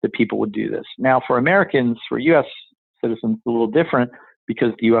that people would do this. Now, for Americans, for U.S. citizens, it's a little different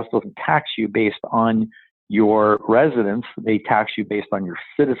because the U.S. doesn't tax you based on your residence. They tax you based on your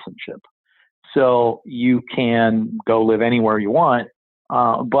citizenship. So you can go live anywhere you want,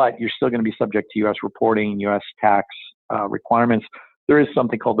 but you're still going to be subject to U.S. reporting, U.S. tax requirements. There is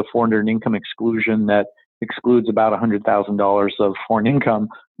something called the foreign income exclusion that excludes about $100,000 of foreign income.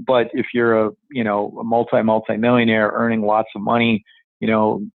 But if you're a multi-millionaire earning lots of money,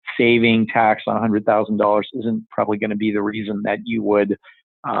 saving tax on $100,000 isn't probably going to be the reason that you would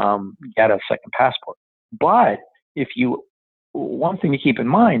get a second passport. But one thing to keep in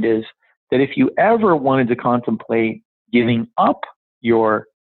mind is that if you ever wanted to contemplate giving up your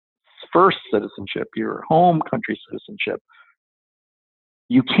first citizenship, your home country citizenship,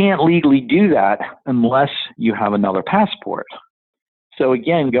 you can't legally do that unless you have another passport. So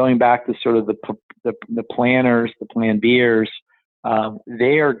again, going back to sort of the planners, the Plan Bers,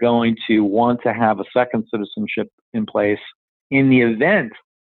 they are going to want to have a second citizenship in place in the event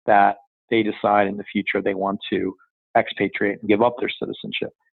that they decide in the future they want to expatriate and give up their citizenship.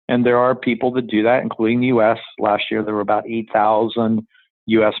 And there are people that do that, including the U.S. Last year, there were about 8,000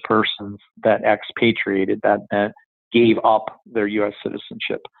 U.S. persons that expatriated, that gave up their U.S.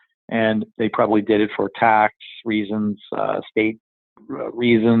 citizenship. And they probably did it for tax reasons, state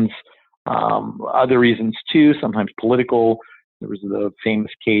reasons, other reasons too, sometimes political. There was the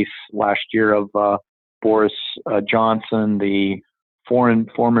famous case last year of Boris Johnson, the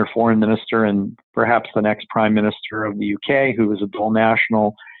former foreign minister and perhaps the next prime minister of the UK, who was a dual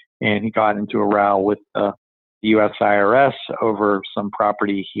national, and he got into a row with the US IRS over some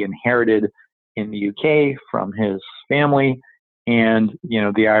property he inherited in the UK from his family. And,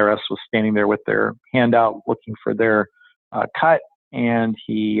 the IRS was standing there with their hand out looking for their cut, and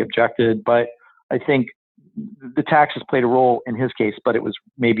he objected. But I think the taxes played a role in his case, but it was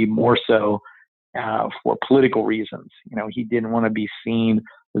maybe more so for political reasons. He didn't want to be seen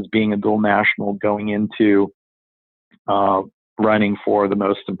as being a dual national going into running for the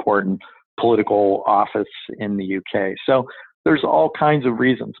most important political office in the UK. So there's all kinds of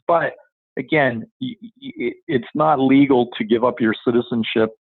reasons. But again, it's not legal to give up your citizenship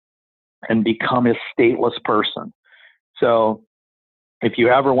and become a stateless person. So if you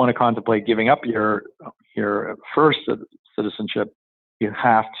ever want to contemplate giving up your first citizenship, you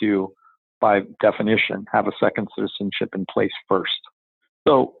have to, by definition, have a second citizenship in place first.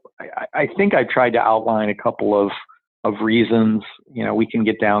 So I think I tried to outline a couple of reasons. We can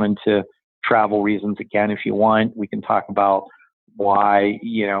get down into travel reasons again if you want. We can talk about why,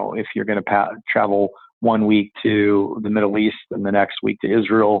 if you're going to travel 1 week to the Middle East and the next week to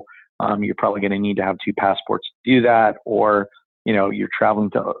Israel, you're probably going to need to have two passports to do that. Or, you're traveling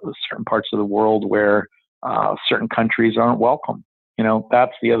to certain parts of the world where certain countries aren't welcome.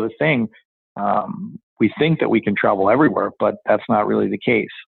 That's the other thing. We think that we can travel everywhere, but that's not really the case.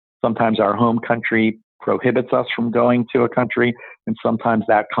 Sometimes our home country prohibits us from going to a country, and sometimes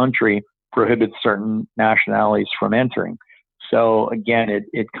that country prohibits certain nationalities from entering. So again,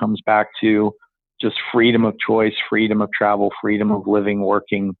 it comes back to just freedom of choice, freedom of travel, freedom of living,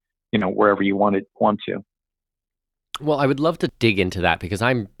 working, wherever you want to. Well, I would love to dig into that because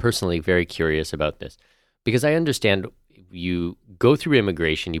I'm personally very curious about this. Because I understand you go through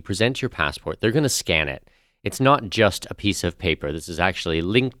immigration, you present your passport, they're going to scan it. It's not just a piece of paper. This is actually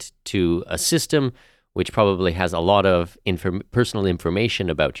linked to a system which probably has a lot of personal information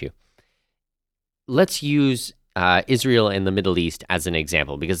about you. Let's use Israel and the Middle East as an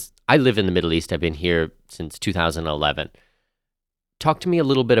example, because I live in the Middle East. I've been here since 2011. Talk to me a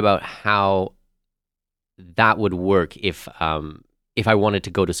little bit about how that would work if I wanted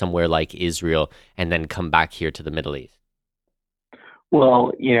to go to somewhere like Israel and then come back here to the Middle East.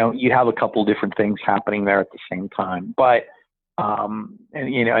 Well, you have a couple different things happening there at the same time, but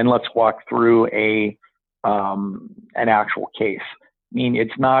and let's walk through an actual case. I mean,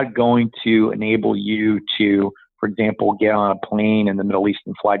 it's not going to enable you to, for example, get on a plane in the Middle East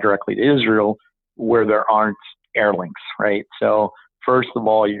and fly directly to Israel where there aren't air links, right? So first of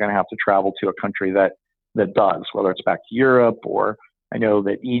all, you're going to have to travel to a country that does, whether it's back to Europe, or I know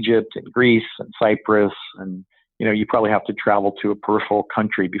that Egypt and Greece and Cyprus, and you probably have to travel to a peripheral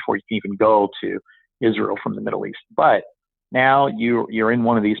country before you can even go to Israel from the Middle East. But now you're in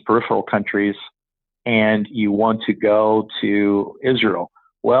one of these peripheral countries and you want to go to Israel.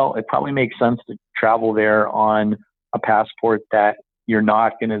 Well, it probably makes sense to travel there on a passport that you're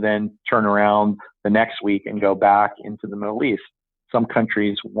not going to then turn around the next week and go back into the Middle East. Some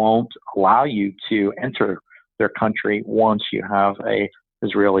countries won't allow you to enter their country once you have a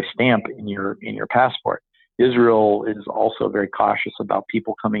Israeli stamp in your passport. Israel is also very cautious about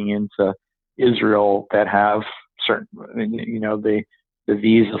people coming into Israel that have certain, the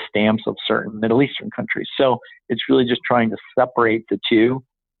visa stamps of certain Middle Eastern countries. So it's really just trying to separate the two.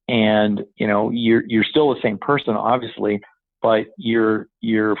 And, you're still the same person, obviously, but you're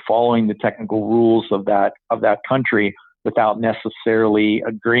following the technical rules of that country without necessarily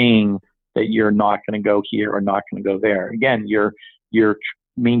agreeing that you're not going to go here or not going to go there. Again, you're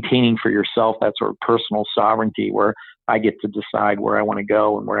maintaining for yourself that sort of personal sovereignty where I get to decide where I want to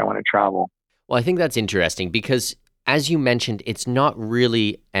go and where I want to travel. Well, I think that's interesting because, as you mentioned, it's not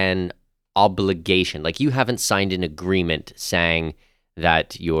really an obligation. Like, you haven't signed an agreement saying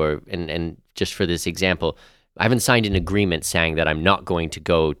that and just for this example, I haven't signed an agreement saying that I'm not going to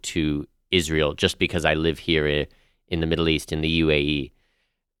go to Israel just because I live here in the Middle East, in the UAE.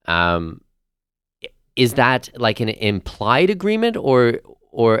 Is that like an implied agreement,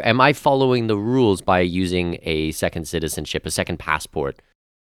 or am I following the rules by using a second citizenship, a second passport?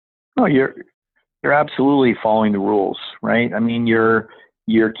 No, you're absolutely following the rules, right? I mean, you're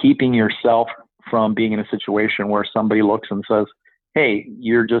keeping yourself from being in a situation where somebody looks and says, "Hey,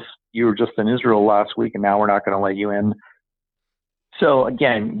 you were just in Israel last week, and now we're not going to let you in." So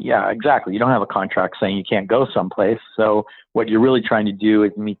again, yeah, exactly. You don't have a contract saying you can't go someplace. So what you're really trying to do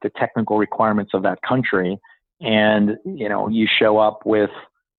is meet the technical requirements of that country, and you show up with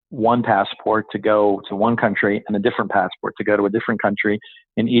one passport to go to one country and a different passport to go to a different country,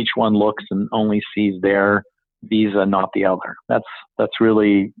 and each one looks and only sees their visa, not the other. That's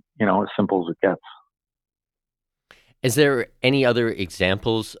really as simple as it gets. Is there any other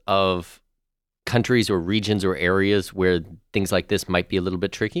examples of countries or regions or areas where things like this might be a little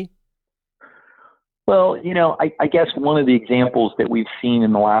bit tricky? Well, I guess one of the examples that we've seen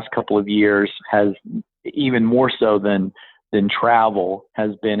in the last couple of years has even more so than travel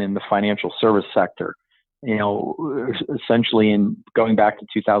has been in the financial service sector. Essentially in going back to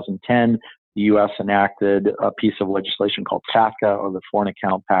 2010, the U.S. enacted a piece of legislation called FATCA, or the Foreign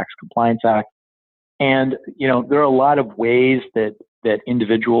Account Tax Compliance Act. And, there are a lot of ways that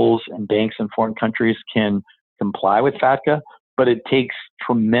individuals and banks in foreign countries can comply with FATCA, but it takes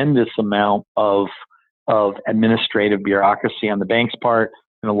tremendous amount of administrative bureaucracy on the bank's part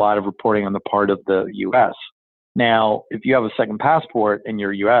and a lot of reporting on the part of the U.S. Now, if you have a second passport and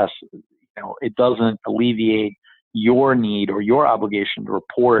you're U.S., it doesn't alleviate your need or your obligation to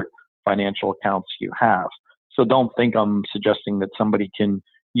report financial accounts you have. So don't think I'm suggesting that somebody can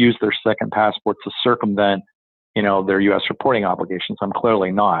use their second passport to circumvent, their U.S. reporting obligations. I'm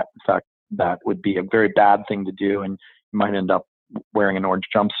clearly not. In fact, that would be a very bad thing to do, and you might end up wearing an orange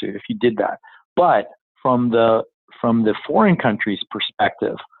jumpsuit if you did that. But from the foreign country's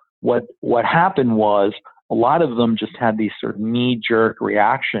perspective, what happened was a lot of them just had these sort of knee-jerk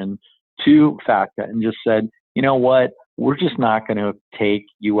reaction to FATCA and just said, you know what, we're just not going to take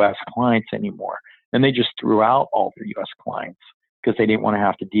U.S. clients anymore. And they just threw out all their U.S. clients because they didn't want to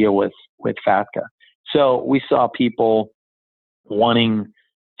have to deal with FATCA. So we saw people wanting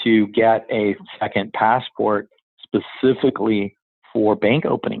to get a second passport specifically for bank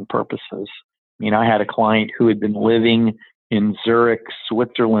opening purposes. I mean, I had a client who had been living in Zurich,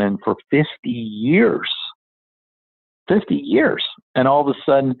 Switzerland for 50 years. 50 years. And all of a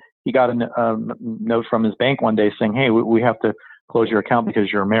sudden, he got a note from his bank one day saying, hey, we have to close your account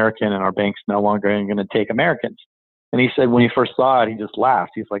because you're American and our bank's no longer going to take Americans. And he said when he first saw it, he just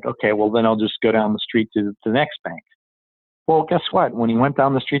laughed. He's like, okay, well, then I'll just go down the street to the next bank. Well, guess what? When he went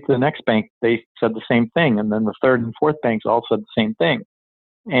down the street to the next bank, they said the same thing. And then the third and fourth banks all said the same thing.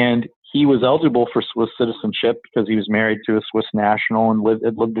 And he was eligible for Swiss citizenship because he was married to a Swiss national and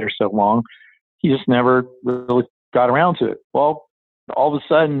had lived there so long. He just never really got around to it. Well, all of a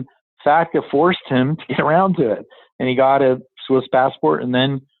sudden, FATCA forced him to get around to it. And he got a Swiss passport and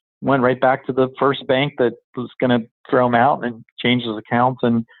then went right back to the first bank that was going to throw him out and changed his accounts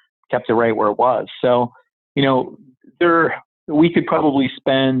and kept it right where it was. So, we could probably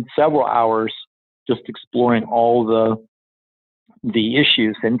spend several hours just exploring all the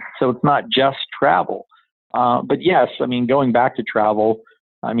issues. And so it's not just travel. But yes, I mean, going back to travel,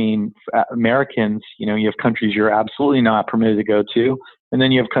 I mean, Americans, you have countries you're absolutely not permitted to go to. And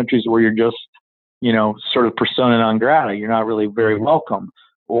then you have countries where you're just, sort of persona non grata. You're not really very welcome,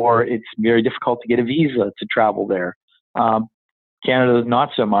 or it's very difficult to get a visa to travel there. Canada, not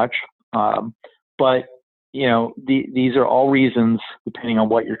so much. But, these are all reasons, depending on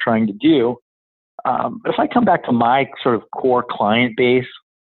what you're trying to do. But if I come back to my sort of core client base,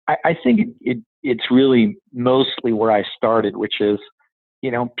 I think it's really mostly where I started, which is,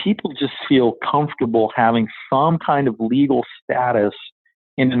 people just feel comfortable having some kind of legal status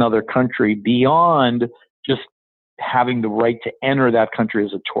in another country beyond just having the right to enter that country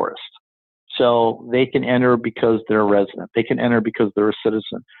as a tourist. So they can enter because they're a resident. They can enter because they're a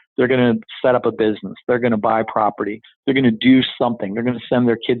citizen. They're going to set up a business. They're going to buy property. They're going to do something. They're going to send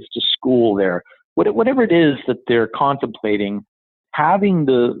their kids to school there. Whatever it is that they're contemplating, having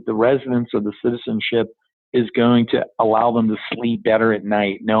the residence or the citizenship is going to allow them to sleep better at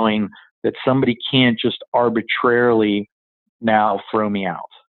night, knowing that somebody can't just arbitrarily now throw me out,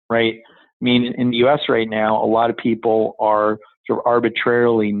 right? I mean, in the U.S. right now, a lot of people are sort of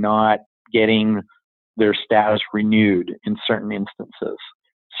arbitrarily not getting their status renewed in certain instances.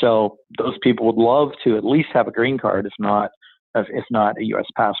 So those people would love to at least have a green card, if not a U.S.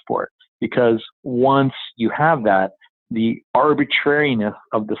 passport, because once you have that, the arbitrariness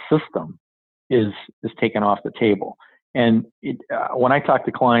of the system is taken off the table. And when I talk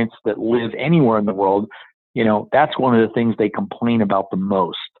to clients that live anywhere in the world, that's one of the things they complain about the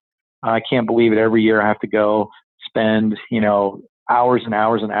most. I can't believe it. Every year I have to go spend, hours and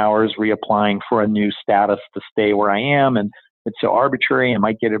hours and hours reapplying for a new status to stay where I am. And it's so arbitrary. I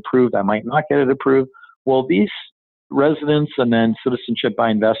might get it approved. I might not get it approved. Well, these residence and then citizenship by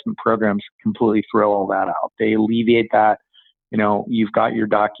investment programs completely throw all that out. They alleviate that. You've got your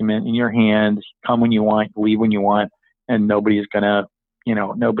document in your hand, come when you want, leave when you want, and nobody's going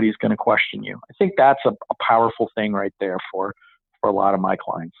to question you. I think that's a powerful thing right there for a lot of my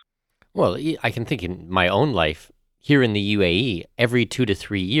clients. Well, I can think in my own life here in the UAE, every 2 to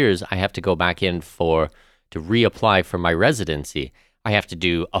 3 years, I have to go back in to reapply for my residency. I have to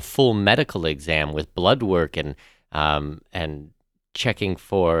do a full medical exam with blood work and checking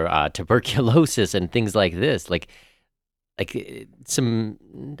for tuberculosis and things like this. Like some,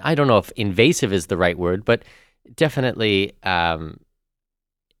 I don't know if invasive is the right word, but definitely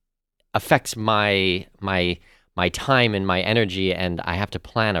affects my time and my energy, and I have to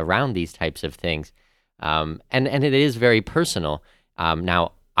plan around these types of things. And it is very personal.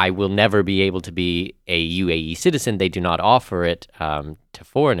 Now, I will never be able to be a UAE citizen. They do not offer it to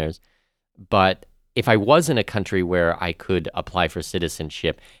foreigners. But if I was in a country where I could apply for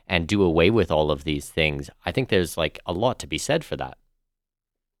citizenship and do away with all of these things, I think there's a lot to be said for that.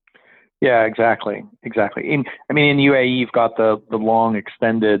 Yeah, exactly. In UAE, you've got the long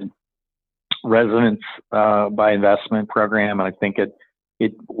extended residence by investment program, and I think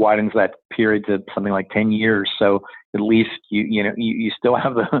it widens that period to something like 10 years. So at least you still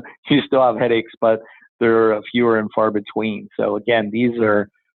have headaches, but they're fewer and far between. So again,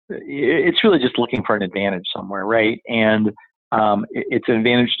 it's really just looking for an advantage somewhere, right? And it's an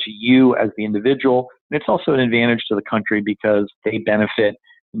advantage to you as the individual, and it's also an advantage to the country because they benefit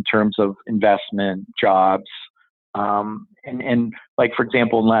in terms of investment, jobs, and like, for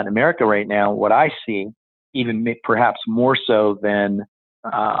example, in Latin America right now, what I see, even perhaps more so than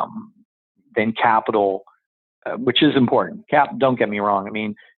capital, which is important. Don't get me wrong. I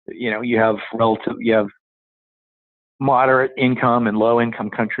mean, you have moderate income and low income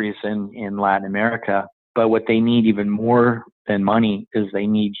countries in Latin America, but what they need even more than money is they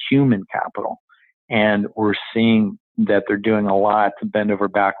need human capital. And we're seeing that they're doing a lot to bend over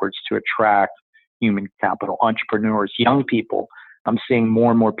backwards to attract human capital, entrepreneurs, young people. I'm seeing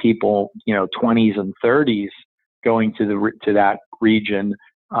more and more people, 20s and 30s going to that region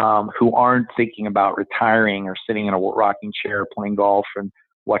who aren't thinking about retiring or sitting in a rocking chair playing golf and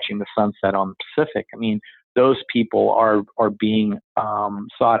watching the sunset on the Pacific. I mean, those people are being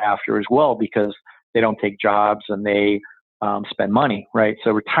sought after as well because they don't take jobs and they spend money, right?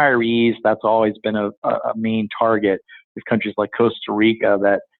 So retirees, that's always been a main target. With countries like Costa Rica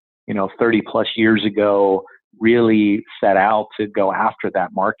that 30 plus years ago really set out to go after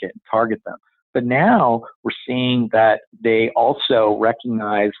that market and target them. But now we're seeing that they also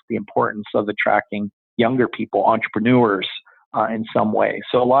recognize the importance of attracting younger people, entrepreneurs in some way.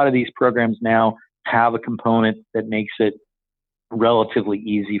 So a lot of these programs now have a component that makes it relatively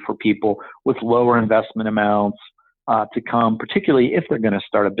easy for people with lower investment amounts to come, particularly if they're going to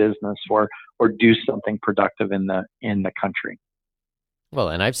start a business or do something productive in the country. Well,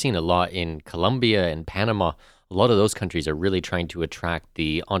 and I've seen a lot in Colombia and Panama. A lot of those countries are really trying to attract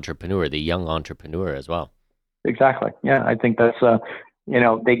the entrepreneur, the young entrepreneur as well. Exactly. Yeah, I think that's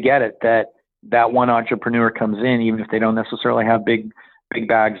they get it that one entrepreneur comes in, even if they don't necessarily have big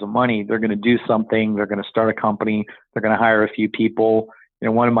bags of money, they're going to do something. They're going to start a company. They're going to hire a few people.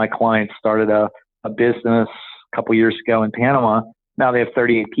 One of my clients started a business a couple years ago in Panama. Now they have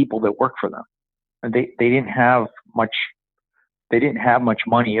 38 people that work for them, and they didn't have much. They didn't have much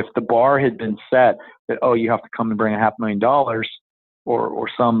money. If the bar had been set that, you have to come and bring $500,000 or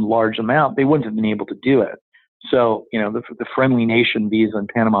some large amount, they wouldn't have been able to do it. So, the Friendly Nation visa in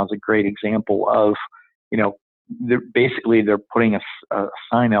Panama is a great example of, they're putting a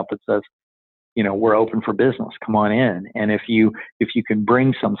sign out that says, we're open for business. Come on in. And if you can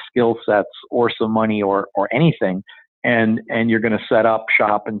bring some skill sets or some money or anything, and you're going to set up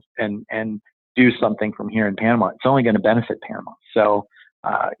shop and do something from here in Panama, it's only going to benefit Panama. So,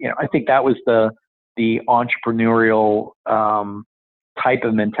 I think that was the entrepreneurial type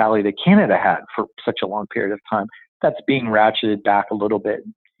of mentality that Canada had for such a long period of time. That's being ratcheted back a little bit,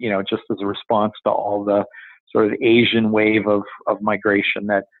 just as a response to all the sort of Asian wave of migration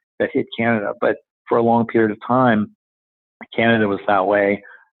that hit Canada. But for a long period of time, Canada was that way.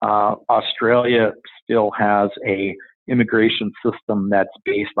 Australia still has a immigration system that's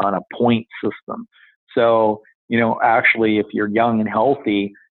based on a point system. So, actually, if you're young and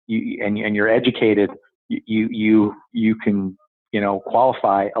healthy and you're educated, you can,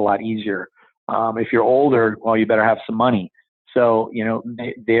 qualify a lot easier. If you're older, well, you better have some money. So,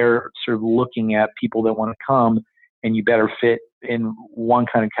 they're sort of looking at people that want to come, and you better fit in one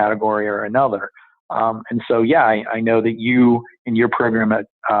kind of category or another. And so, yeah, I know that you and your program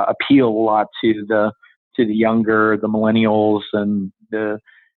appeal a lot to the younger, the millennials and the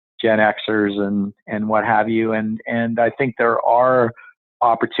Gen Xers and what have you. And I think there are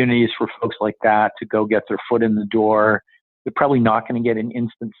opportunities for folks like that to go get their foot in the door. They're probably not going to get an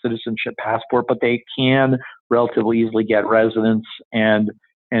instant citizenship passport, but they can relatively easily get residence. And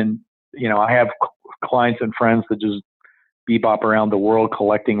I have clients and friends that just bebop around the world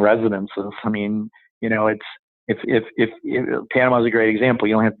collecting residences. I mean, it's if Panama's a great example.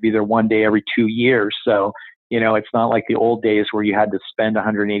 You don't have to be there one day every 2 years. So, it's not like the old days where you had to spend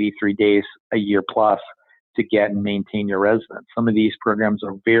 183 days a year plus to get and maintain your residence. Some of these programs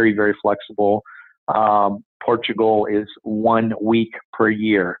are very, very flexible. Portugal is 1 week per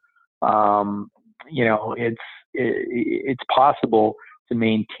year. It's possible to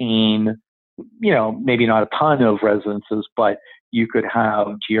maintain, maybe not a ton of residences, but you could have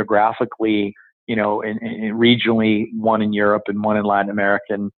geographically, and regionally, one in Europe and one in Latin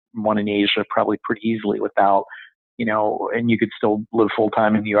America and one in Asia, probably pretty easily without, and you could still live full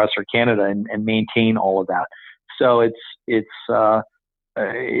time in the US or Canada and maintain all of that. So it is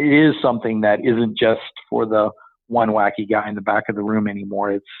something that isn't just for the one wacky guy in the back of the room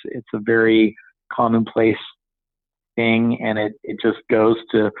anymore. It's a very commonplace thing, and it just goes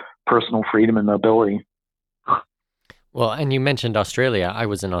to personal freedom and mobility. Well, and you mentioned Australia. I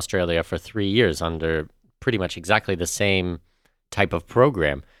was in Australia for 3 years under pretty much exactly the same type of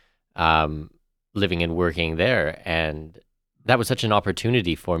program, living and working there. And that was such an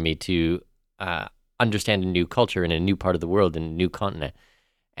opportunity for me to understand a new culture in a new part of the world, in a new continent.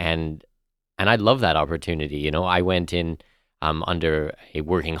 And I love that opportunity. I went in under a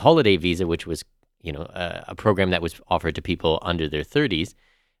working holiday visa, which was, a program that was offered to people under their 30s,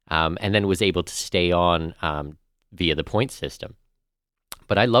 and then was able to stay on via the point system.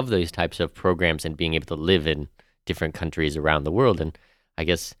 But I love those types of programs and being able to live in different countries around the world. And I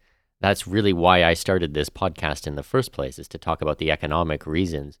guess that's really why I started this podcast in the first place, is to talk about the economic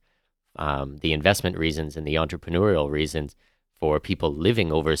reasons, the investment reasons, and the entrepreneurial reasons for people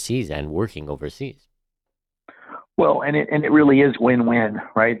living overseas and working overseas. Well, and it really is win-win,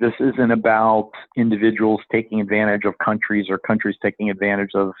 right? This isn't about individuals taking advantage of countries or countries taking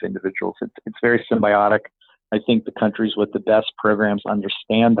advantage of individuals. It's very symbiotic. I think the countries with the best programs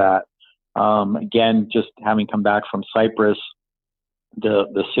understand that. Again, just having come back from Cyprus,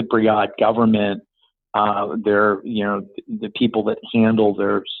 the Cypriot government, the people that handle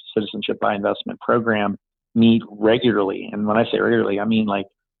their citizenship by investment program meet regularly. And when I say regularly, I mean like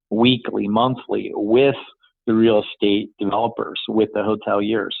weekly, monthly, with the real estate developers, with the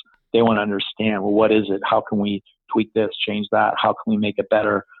hoteliers. They want to understand, well, what is it? How can we tweak this, change that? How can we make it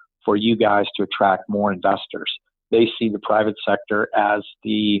better for you guys to attract more investors? They see the private sector as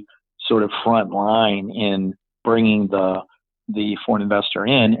the sort of front line in bringing the foreign investor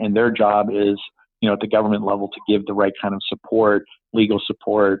in, and their job is, at the government level, to give the right kind of support, legal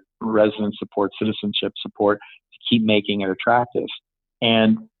support, resident support, citizenship support, to keep making it attractive.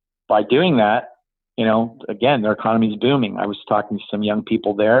 And by doing that, again, their economy is booming. I was talking to some young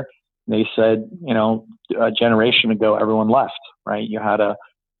people there. They said, a generation ago, everyone left, right? You had a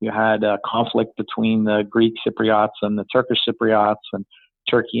conflict between the Greek Cypriots and the Turkish Cypriots, and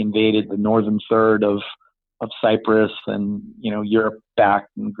Turkey invaded the northern third of Cyprus, and, Europe backed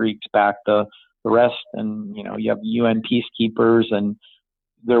and Greeks backed the rest. And, you have UN peacekeepers, and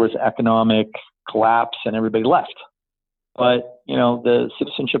there was economic collapse and everybody left. But, the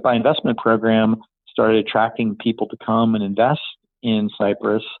Citizenship by Investment program started attracting people to come and invest in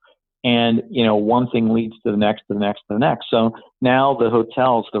Cyprus. And, one thing leads to the next, to the next, to the next. So now the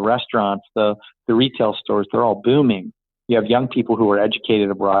hotels, the restaurants, the retail stores, they're all booming. You have young people who are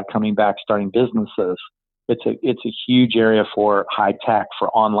educated abroad coming back, starting businesses. It's a huge area for high tech, for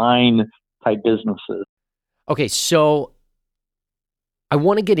online type businesses. Okay, so I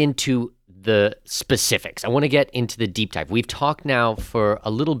want to get into the specifics. I want to get into the deep dive. We've talked now for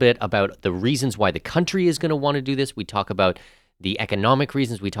a little bit about the reasons why the country is going to want to do this. We talk about the economic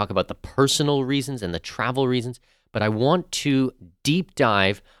reasons. We talk about the personal reasons and the travel reasons. But I want to deep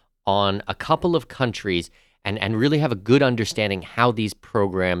dive on a couple of countries and really have a good understanding how these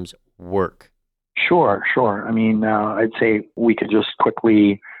programs work. Sure. I mean, I'd say we could just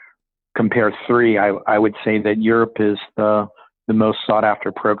quickly compare three. I would say that Europe is the most sought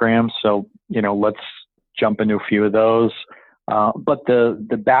after program. So, let's jump into a few of those. But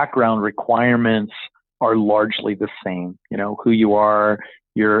the background requirements are largely the same. Who you are,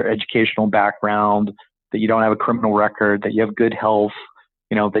 your educational background, that you don't have a criminal record, that you have good health,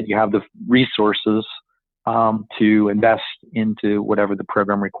 that you have the resources to invest into whatever the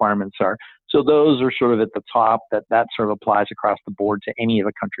program requirements are. So those are sort of at the top. That sort of applies across the board to any of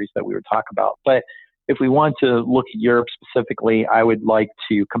the countries that we would talk about. But if we want to look at Europe specifically, I would like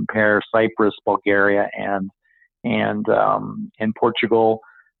to compare Cyprus, Bulgaria, and Portugal.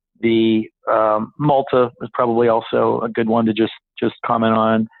 The Malta is probably also a good one to just comment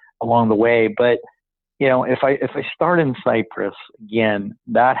on along the way. But if I start in Cyprus, again,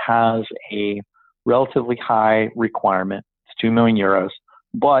 that has a relatively high requirement. It's 2 million euros,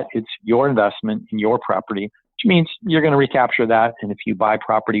 but it's your investment in your property, which means you're going to recapture that. And if you buy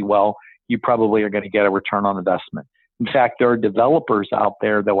property well, you probably are going to get a return on investment. In fact, there are developers out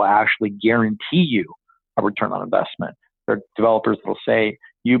there that will actually guarantee you a return on investment. There are developers that will say,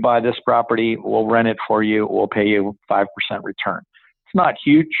 you buy this property, we'll rent it for you, we'll pay you 5% return. It's not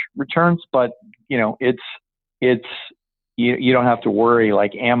huge returns, but it's you don't have to worry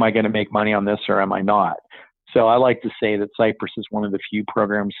like, am I going to make money on this or am I not? So I like to say that Cyprus is one of the few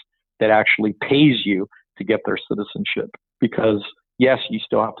programs that actually pays you to get their citizenship, because yes, you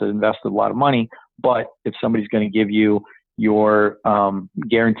still have to invest a lot of money, but if somebody's going to give you your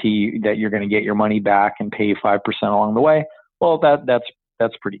guarantee that you're going to get your money back and pay you 5% along the way, well,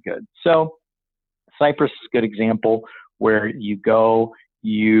 that's pretty good. So Cyprus is a good example where you go,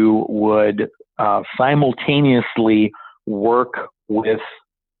 you would simultaneously work with,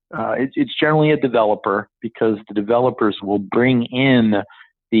 it's generally a developer, because the developers will bring in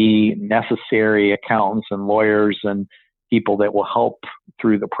the necessary accountants and lawyers and people that will help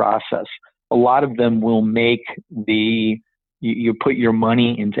through the process. A lot of them will make you put your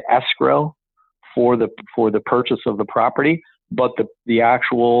money into escrow for the purchase of the property, but the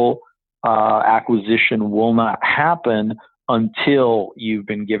actual acquisition will not happen until you've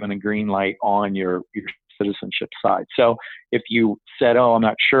been given a green light on your citizenship side. So if you said, oh, I'm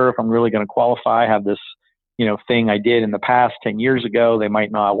not sure if I'm really going to qualify, I have this thing I did in the past 10 years ago, they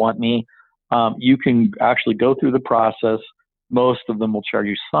might not want me. You can actually go through the process. Most of them will charge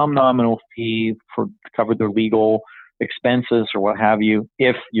you some nominal fee to cover their legal expenses or what have you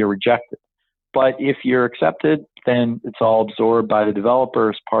if you're rejected. But if you're accepted, then it's all absorbed by the developer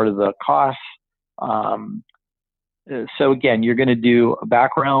as part of the costs. So again, you're going to do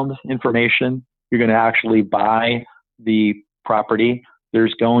background information. You're going to actually buy the property.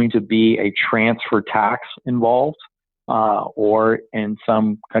 There's going to be a transfer tax involved, or in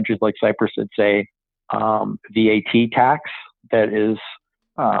some countries like Cyprus, it's a VAT tax that is,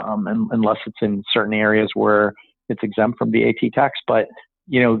 unless it's in certain areas where it's exempt from VAT tax. But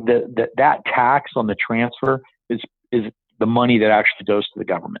that tax on the transfer is the money that actually goes to the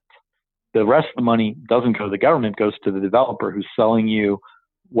government. The rest of the money doesn't go to the government, goes to the developer who's selling you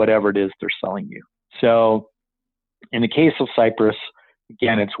whatever it is they're selling you. So in the case of Cyprus,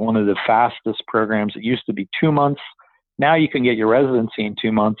 again, it's one of the fastest programs. It used to be 2 months. Now you can get your residency in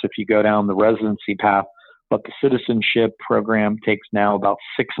 2 months if you go down the residency path, but the citizenship program takes now about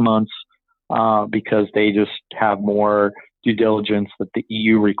 6 months because they just have more due diligence that the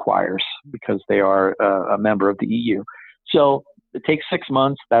EU requires because they are a member of the EU. So it takes 6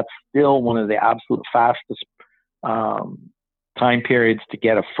 months. That's still one of the absolute fastest time periods to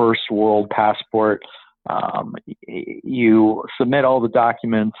get a first world passport. You submit all the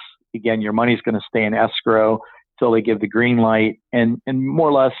documents. Again, your money's going to stay in escrow until they give the green light. And more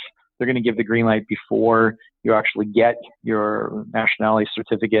or less, they're going to give the green light before you actually get your nationality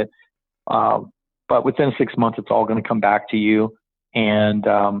certificate. But within 6 months, it's all going to come back to you. And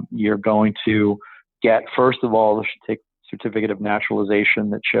you're going to get, first of all, the certificate of naturalization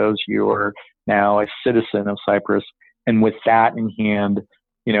that shows you're now a citizen of Cyprus. And with that in hand,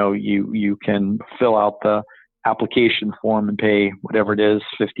 you can fill out the application form and pay whatever it is,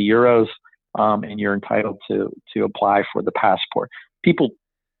 50 euros, and you're entitled to apply for the passport. People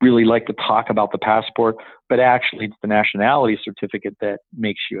really like to talk about the passport, but actually it's the nationality certificate that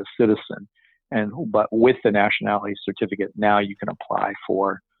makes you a citizen. But with the nationality certificate, now you can apply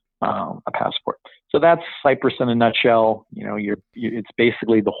for a passport. So that's Cyprus in a nutshell. It's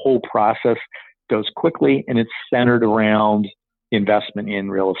basically the whole process goes quickly, and it's centered around investment in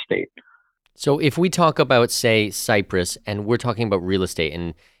real estate. So if we talk about, say, Cyprus, and we're talking about real estate,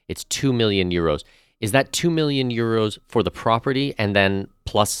 and it's 2 million euros, is that 2 million euros for the property and then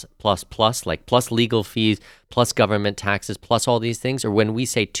plus legal fees, plus government taxes, plus all these things? Or when we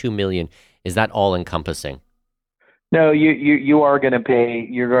say 2 million, is that all encompassing? No, you are going to pay.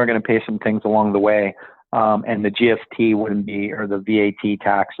 You're going to pay some things along the way. and the GST wouldn't be, or the VAT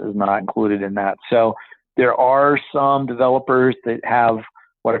tax is not included in that. So there are some developers that have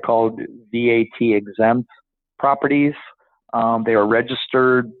what are called VAT exempt properties. They are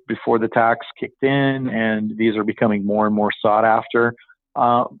registered before the tax kicked in, and these are becoming more and more sought after.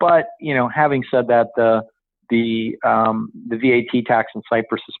 But having said that, the VAT tax in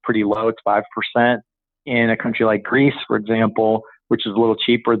Cyprus is pretty low. It's 5%. In a country like Greece, for example, which is a little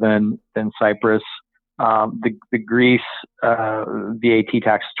cheaper than Cyprus, the Greece VAT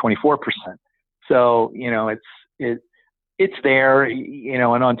tax is 24%. So it's there,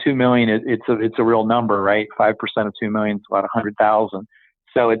 and on 2 million, it's a real number, right? 5% of 2 million is about 100,000.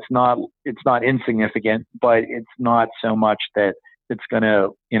 So it's not insignificant, but it's not so much that it's going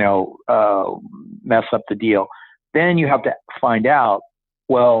to mess up the deal. Then you have to find out,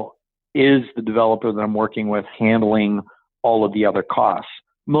 well, is the developer that I'm working with handling all of the other costs?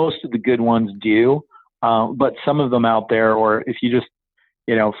 Most of the good ones do, but some of them out there, or if you just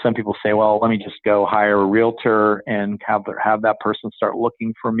some people say, well, let me just go hire a realtor and have that person start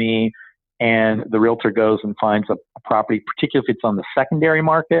looking for me. And the realtor goes and finds a property, particularly if it's on the secondary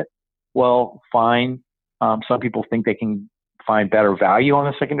market. Well, fine. Some people think they can find better value on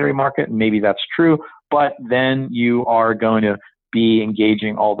the secondary market, and maybe that's true. But then you are going to be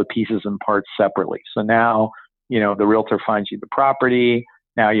engaging all the pieces and parts separately. So now, the realtor finds you the property.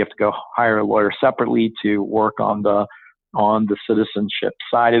 Now you have to go hire a lawyer separately to work on the citizenship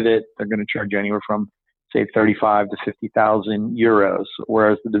side of it. They're going to charge you anywhere from, say, 35 to 50,000 euros,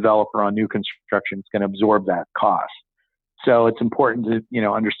 whereas the developer on new construction is going to absorb that cost. So it's important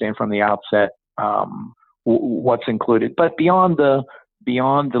to understand from the outset what's included. But beyond the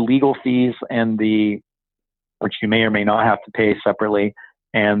legal fees and which you may or may not have to pay separately,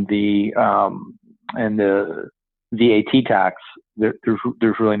 and the VAT tax,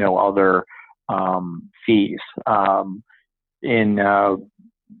 there's really no other fees. In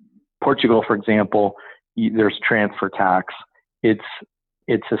Portugal, for example, there's transfer tax. It's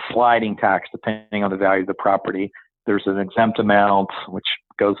a sliding tax depending on the value of the property. There's an exempt amount which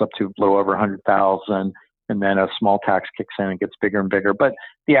goes up to a little over 100,000, and then a small tax kicks in and gets bigger and bigger. But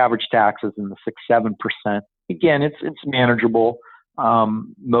the average tax is in the 6-7%. Again, it's manageable.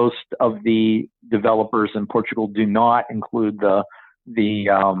 Most of the developers in Portugal do not include the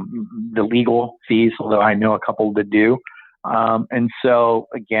legal fees, although I know a couple that do. And so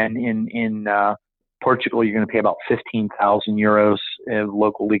again, in Portugal, you're going to pay about 15,000 euros of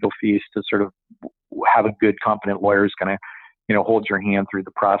local legal fees to sort of have a good, competent lawyer who's going to, hold your hand through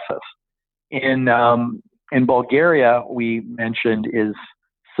the process. In Bulgaria, we mentioned, is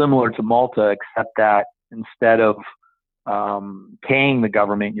similar to Malta, except that instead of paying the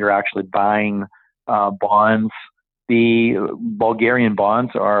government, you're actually buying bonds. The Bulgarian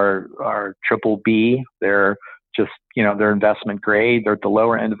bonds are triple B. They're just, they're investment grade. They're at the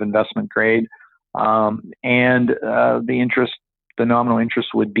lower end of investment grade. And the nominal interest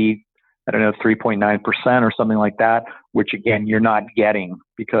would be, 3.9% or something like that, which again, you're not getting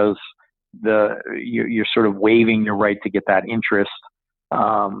because you're sort of waiving your right to get that interest.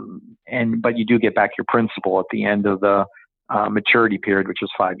 But you do get back your principal at the end of the maturity period, which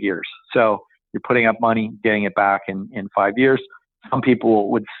is 5 years. So you're putting up money, getting it back in 5 years. Some people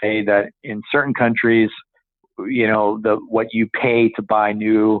would say that in certain countries, what you pay to buy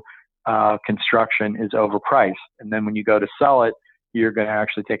new construction is overpriced. And then when you go to sell it, you're going to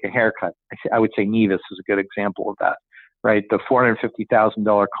actually take a haircut. I would say Nevis is a good example of that, right? The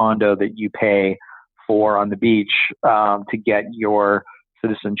 $450,000 condo that you pay for on the beach to get your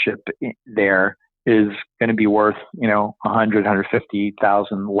citizenship there is going to be worth,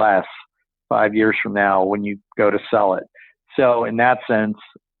 150,000 less 5 years from now when you go to sell it. So in that sense,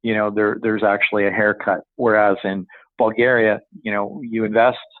 there's actually a haircut. Whereas in Bulgaria, you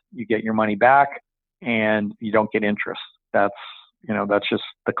invest, you get your money back, and you don't get interest. That's just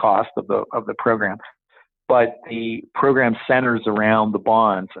the cost of the program. But the program centers around the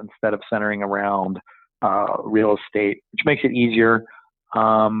bonds instead of centering around real estate, which makes it easier.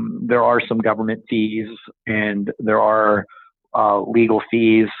 There are some government fees and there are legal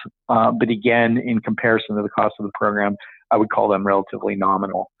fees, but again, in comparison to the cost of the program, I would call them relatively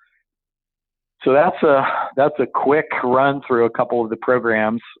nominal. So that's a quick run through a couple of the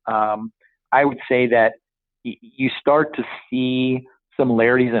programs. I would say that you start to see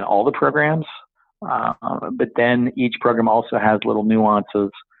similarities in all the programs, but then each program also has little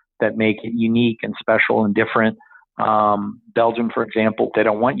nuances that make it unique and special and different. Belgium, for example, they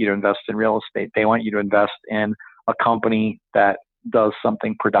don't want you to invest in real estate. They want you to invest in a company that does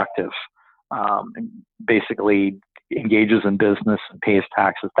something productive, and basically engages in business and pays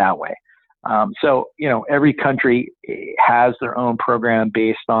taxes that way. So, every country has their own program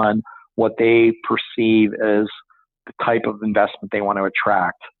based on what they perceive as the type of investment they want to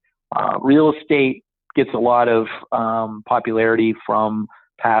attract. Real estate gets a lot of popularity from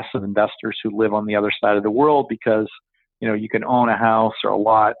passive investors who live on the other side of the world because, you can own a house or a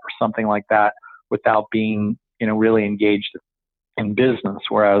lot or something like that without being, really engaged in business.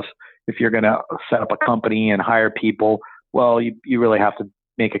 Whereas if you're going to set up a company and hire people, well, you really have to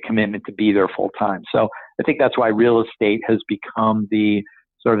make a commitment to be there full time. So I think that's why real estate has become the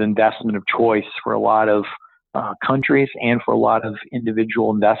sort of investment of choice for a lot of countries and for a lot of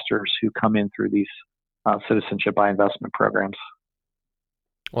individual investors who come in through these citizenship by investment programs.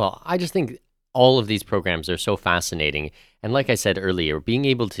 Well, I just think all of these programs are so fascinating. And like I said earlier, being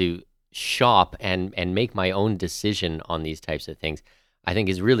able to shop and make my own decision on these types of things, I think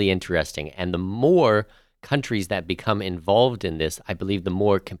is really interesting. And the more countries that become involved in this, I believe the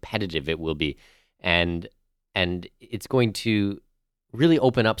more competitive it will be. And it's going to really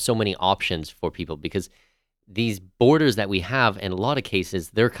open up so many options for people because these borders that we have, in a lot of cases,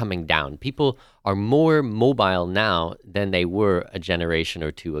 they're coming down. People are more mobile now than they were a generation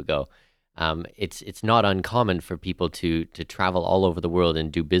or two ago. It's not uncommon for people to travel all over the world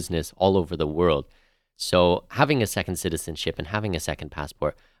and do business all over the world. So having a second citizenship and having a second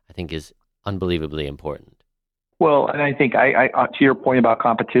passport, I think, is unbelievably important. Well, and I think I to your point about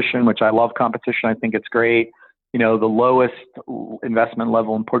competition, which I love competition, I think it's great. The lowest investment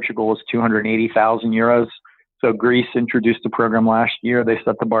level in Portugal is 280,000 euros. So Greece introduced a program last year. They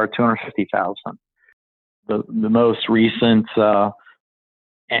set the bar at 250,000. The most recent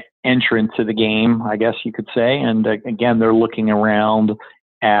entrant to the game, I guess you could say. And again, they're looking around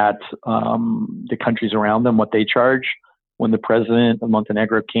at the countries around them, what they charge. When the president of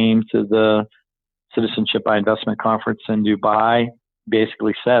Montenegro came to the Citizenship by Investment Conference in Dubai,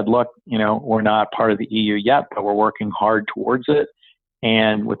 basically said, look, we're not part of the EU yet, but we're working hard towards it.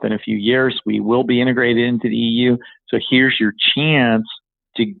 And within a few years, we will be integrated into the EU. So here's your chance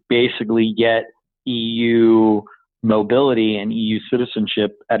to basically get EU mobility and EU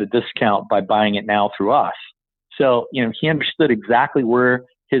citizenship at a discount by buying it now through us. So, he understood exactly where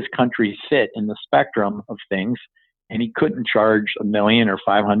his country fit in the spectrum of things. And he couldn't charge $1 million or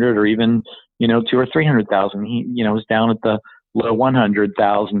 500 or even, 200,000 or 300,000. He, was down at the low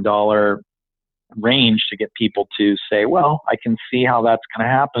 $100,000 range to get people to say, well, I can see how that's going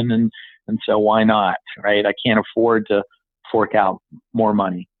to happen. And so why not, right? I can't afford to fork out more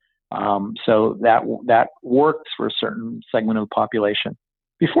money. So that works for a certain segment of the population.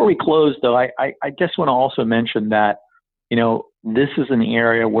 Before we close, though, I just want to also mention that, this is an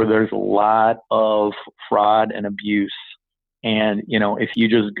area where there's a lot of fraud and abuse. And, if you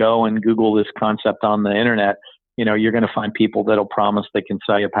just go and Google this concept on the internet, you're going to find people that'll promise they can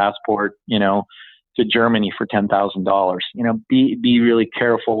sell you a passport, to Germany for $10,000. Be really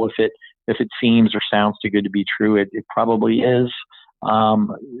careful if it seems or sounds too good to be true. It probably is.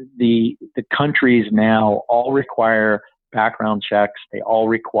 The countries now all require background checks. They all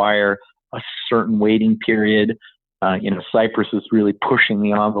require a certain waiting period. Cyprus is really pushing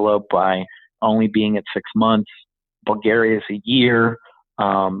the envelope by only being at 6 months. Bulgaria is a year.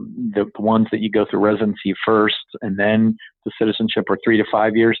 The ones that you go through residency first and then the citizenship are 3 to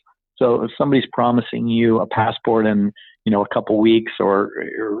 5 years. So if somebody's promising you a passport in, a couple weeks or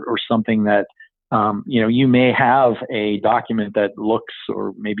something that, you may have a document that looks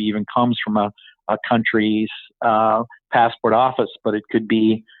or maybe even comes from a country's passport office, but it could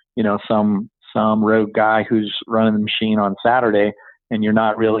be, some rogue guy who's running the machine on Saturday, and you're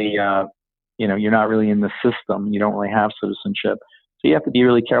not really, you're not really in the system. You don't really have citizenship. So you have to be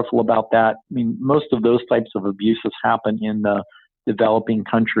really careful about that. I mean, most of those types of abuses happen in the developing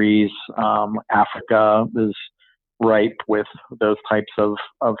countries. Africa is ripe with those types of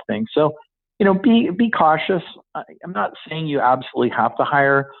things. So, be cautious. I'm not saying you absolutely have to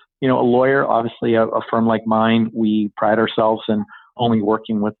hire, a lawyer. Obviously, a firm like mine, we pride ourselves in only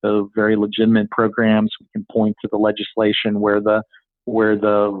working with the very legitimate programs. We can point to the legislation where the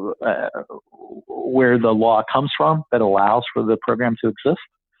law comes from that allows for the program to exist,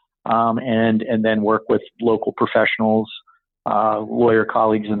 and then work with local professionals, lawyer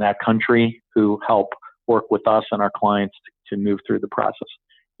colleagues in that country who help work with us and our clients to move through the process.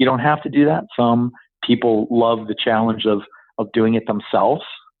 You don't have to do that. Some people love the challenge of doing it themselves.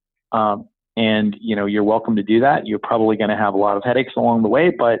 And, you're welcome to do that. You're probably going to have a lot of headaches along the way,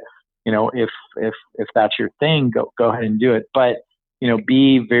 but, if that's your thing, go ahead and do it. But,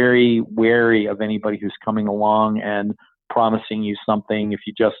 be very wary of anybody who's coming along and promising you something. If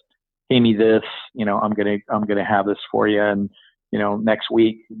you just pay me this, I'm going to have this for you. And, next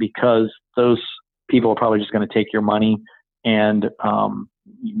week, because those people are probably just going to take your money, and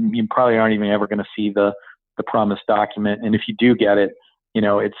you probably aren't even ever going to see the promised document. And if you do get it,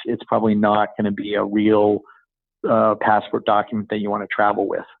 it's probably not going to be a real passport document that you want to travel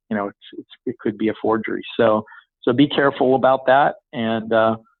with. It could be a forgery. So be careful about that. And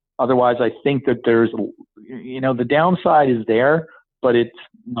otherwise, I think that there's, the downside is there, but it's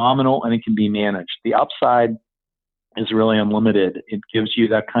nominal and it can be managed. The upside is really unlimited. It gives you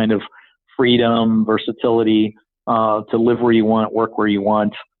that kind of freedom, versatility, to live where you want, work where you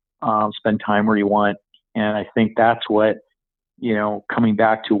want, spend time where you want. And I think that's what, coming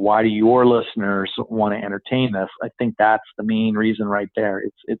back to why do your listeners want to entertain this? I think that's the main reason right there.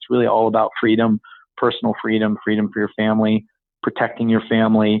 It's really all about freedom, personal freedom, freedom for your family, protecting your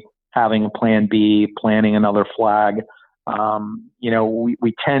family, having a plan B, planning another flag.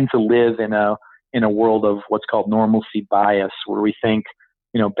 We tend to live in a world of what's called normalcy bias, where we think,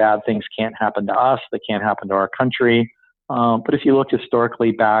 bad things can't happen to us, they can't happen to our country. But if you look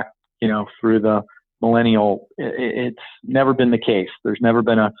historically back, through the millennial, it's never been the case. There's never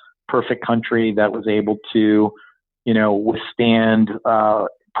been a perfect country that was able to, withstand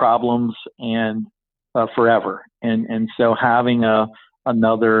problems and forever. And so having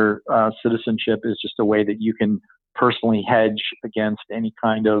another citizenship is just a way that you can personally hedge against any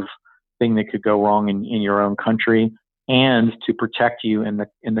kind of thing that could go wrong in your own country, and to protect you in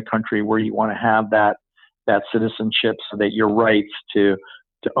the country where you want to have that citizenship, so that your rights to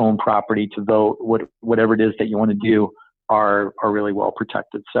own property, to vote, whatever it is that you want to do, are really well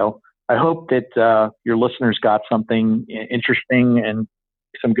protected. So I hope that your listeners got something interesting and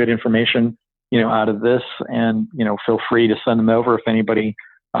some good information, out of this. And feel free to send them over if anybody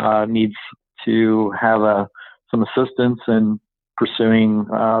needs to have some assistance in pursuing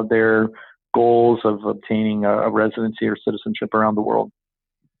their goals of obtaining a residency or citizenship around the world.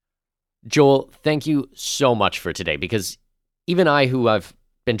 Joel, thank you so much for today, because even I, who I've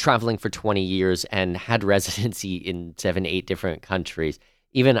been traveling for 20 years and had residency in 7-8 different countries,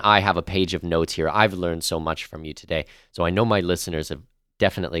 even I have a page of notes here. I've learned so much from you today. So I know my listeners have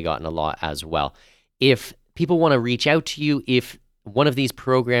definitely gotten a lot as well. If people want to reach out to you, if one of these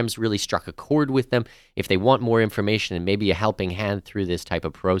programs really struck a chord with them, if they want more information and maybe a helping hand through this type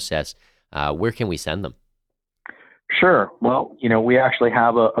of process, where can we send them? Sure. Well, we actually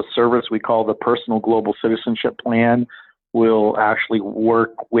have a service we call the Personal Global Citizenship Plan. We'll actually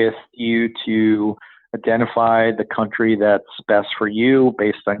work with you to identify the country that's best for you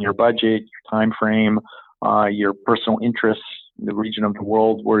based on your budget, your time frame, your personal interests, the region of the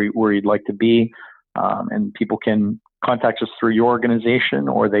world where you'd like to be. And people can contact us through your organization,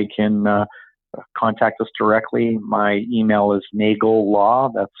 or they can contact us directly. My email is Nagel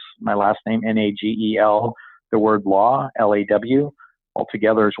Law. That's my last name, Nagel, the word law, LAW,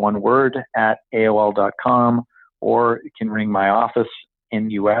 altogether is one word, at AOL.com. Or you can ring my office in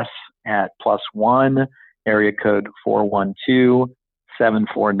the U.S. at +1, area code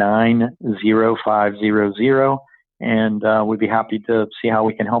 412-749-0500. And we'd be happy to see how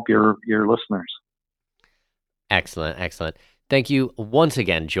we can help your listeners. Excellent, excellent. Thank you once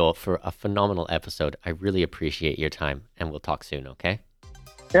again, Joel, for a phenomenal episode. I really appreciate your time, and we'll talk soon, okay?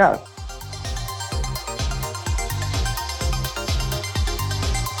 Yeah.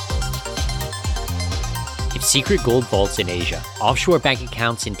 Secret gold vaults in Asia, offshore bank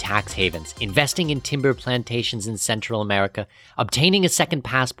accounts in tax havens, investing in timber plantations in Central America, obtaining a second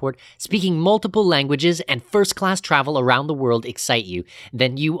passport, speaking multiple languages, and first-class travel around the world excite you,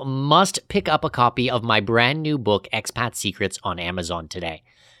 then you must pick up a copy of my brand new book, Expat Secrets, on Amazon today.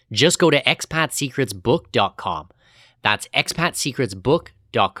 Just go to expatsecretsbook.com. That's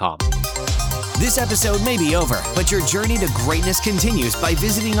expatsecretsbook.com. This episode may be over, but your journey to greatness continues by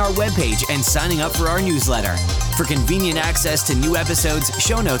visiting our webpage and signing up for our newsletter. For convenient access to new episodes,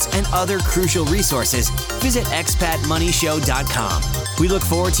 show notes, and other crucial resources, visit expatmoneyshow.com. We look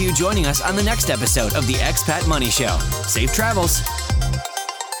forward to you joining us on the next episode of the Expat Money Show. Safe travels.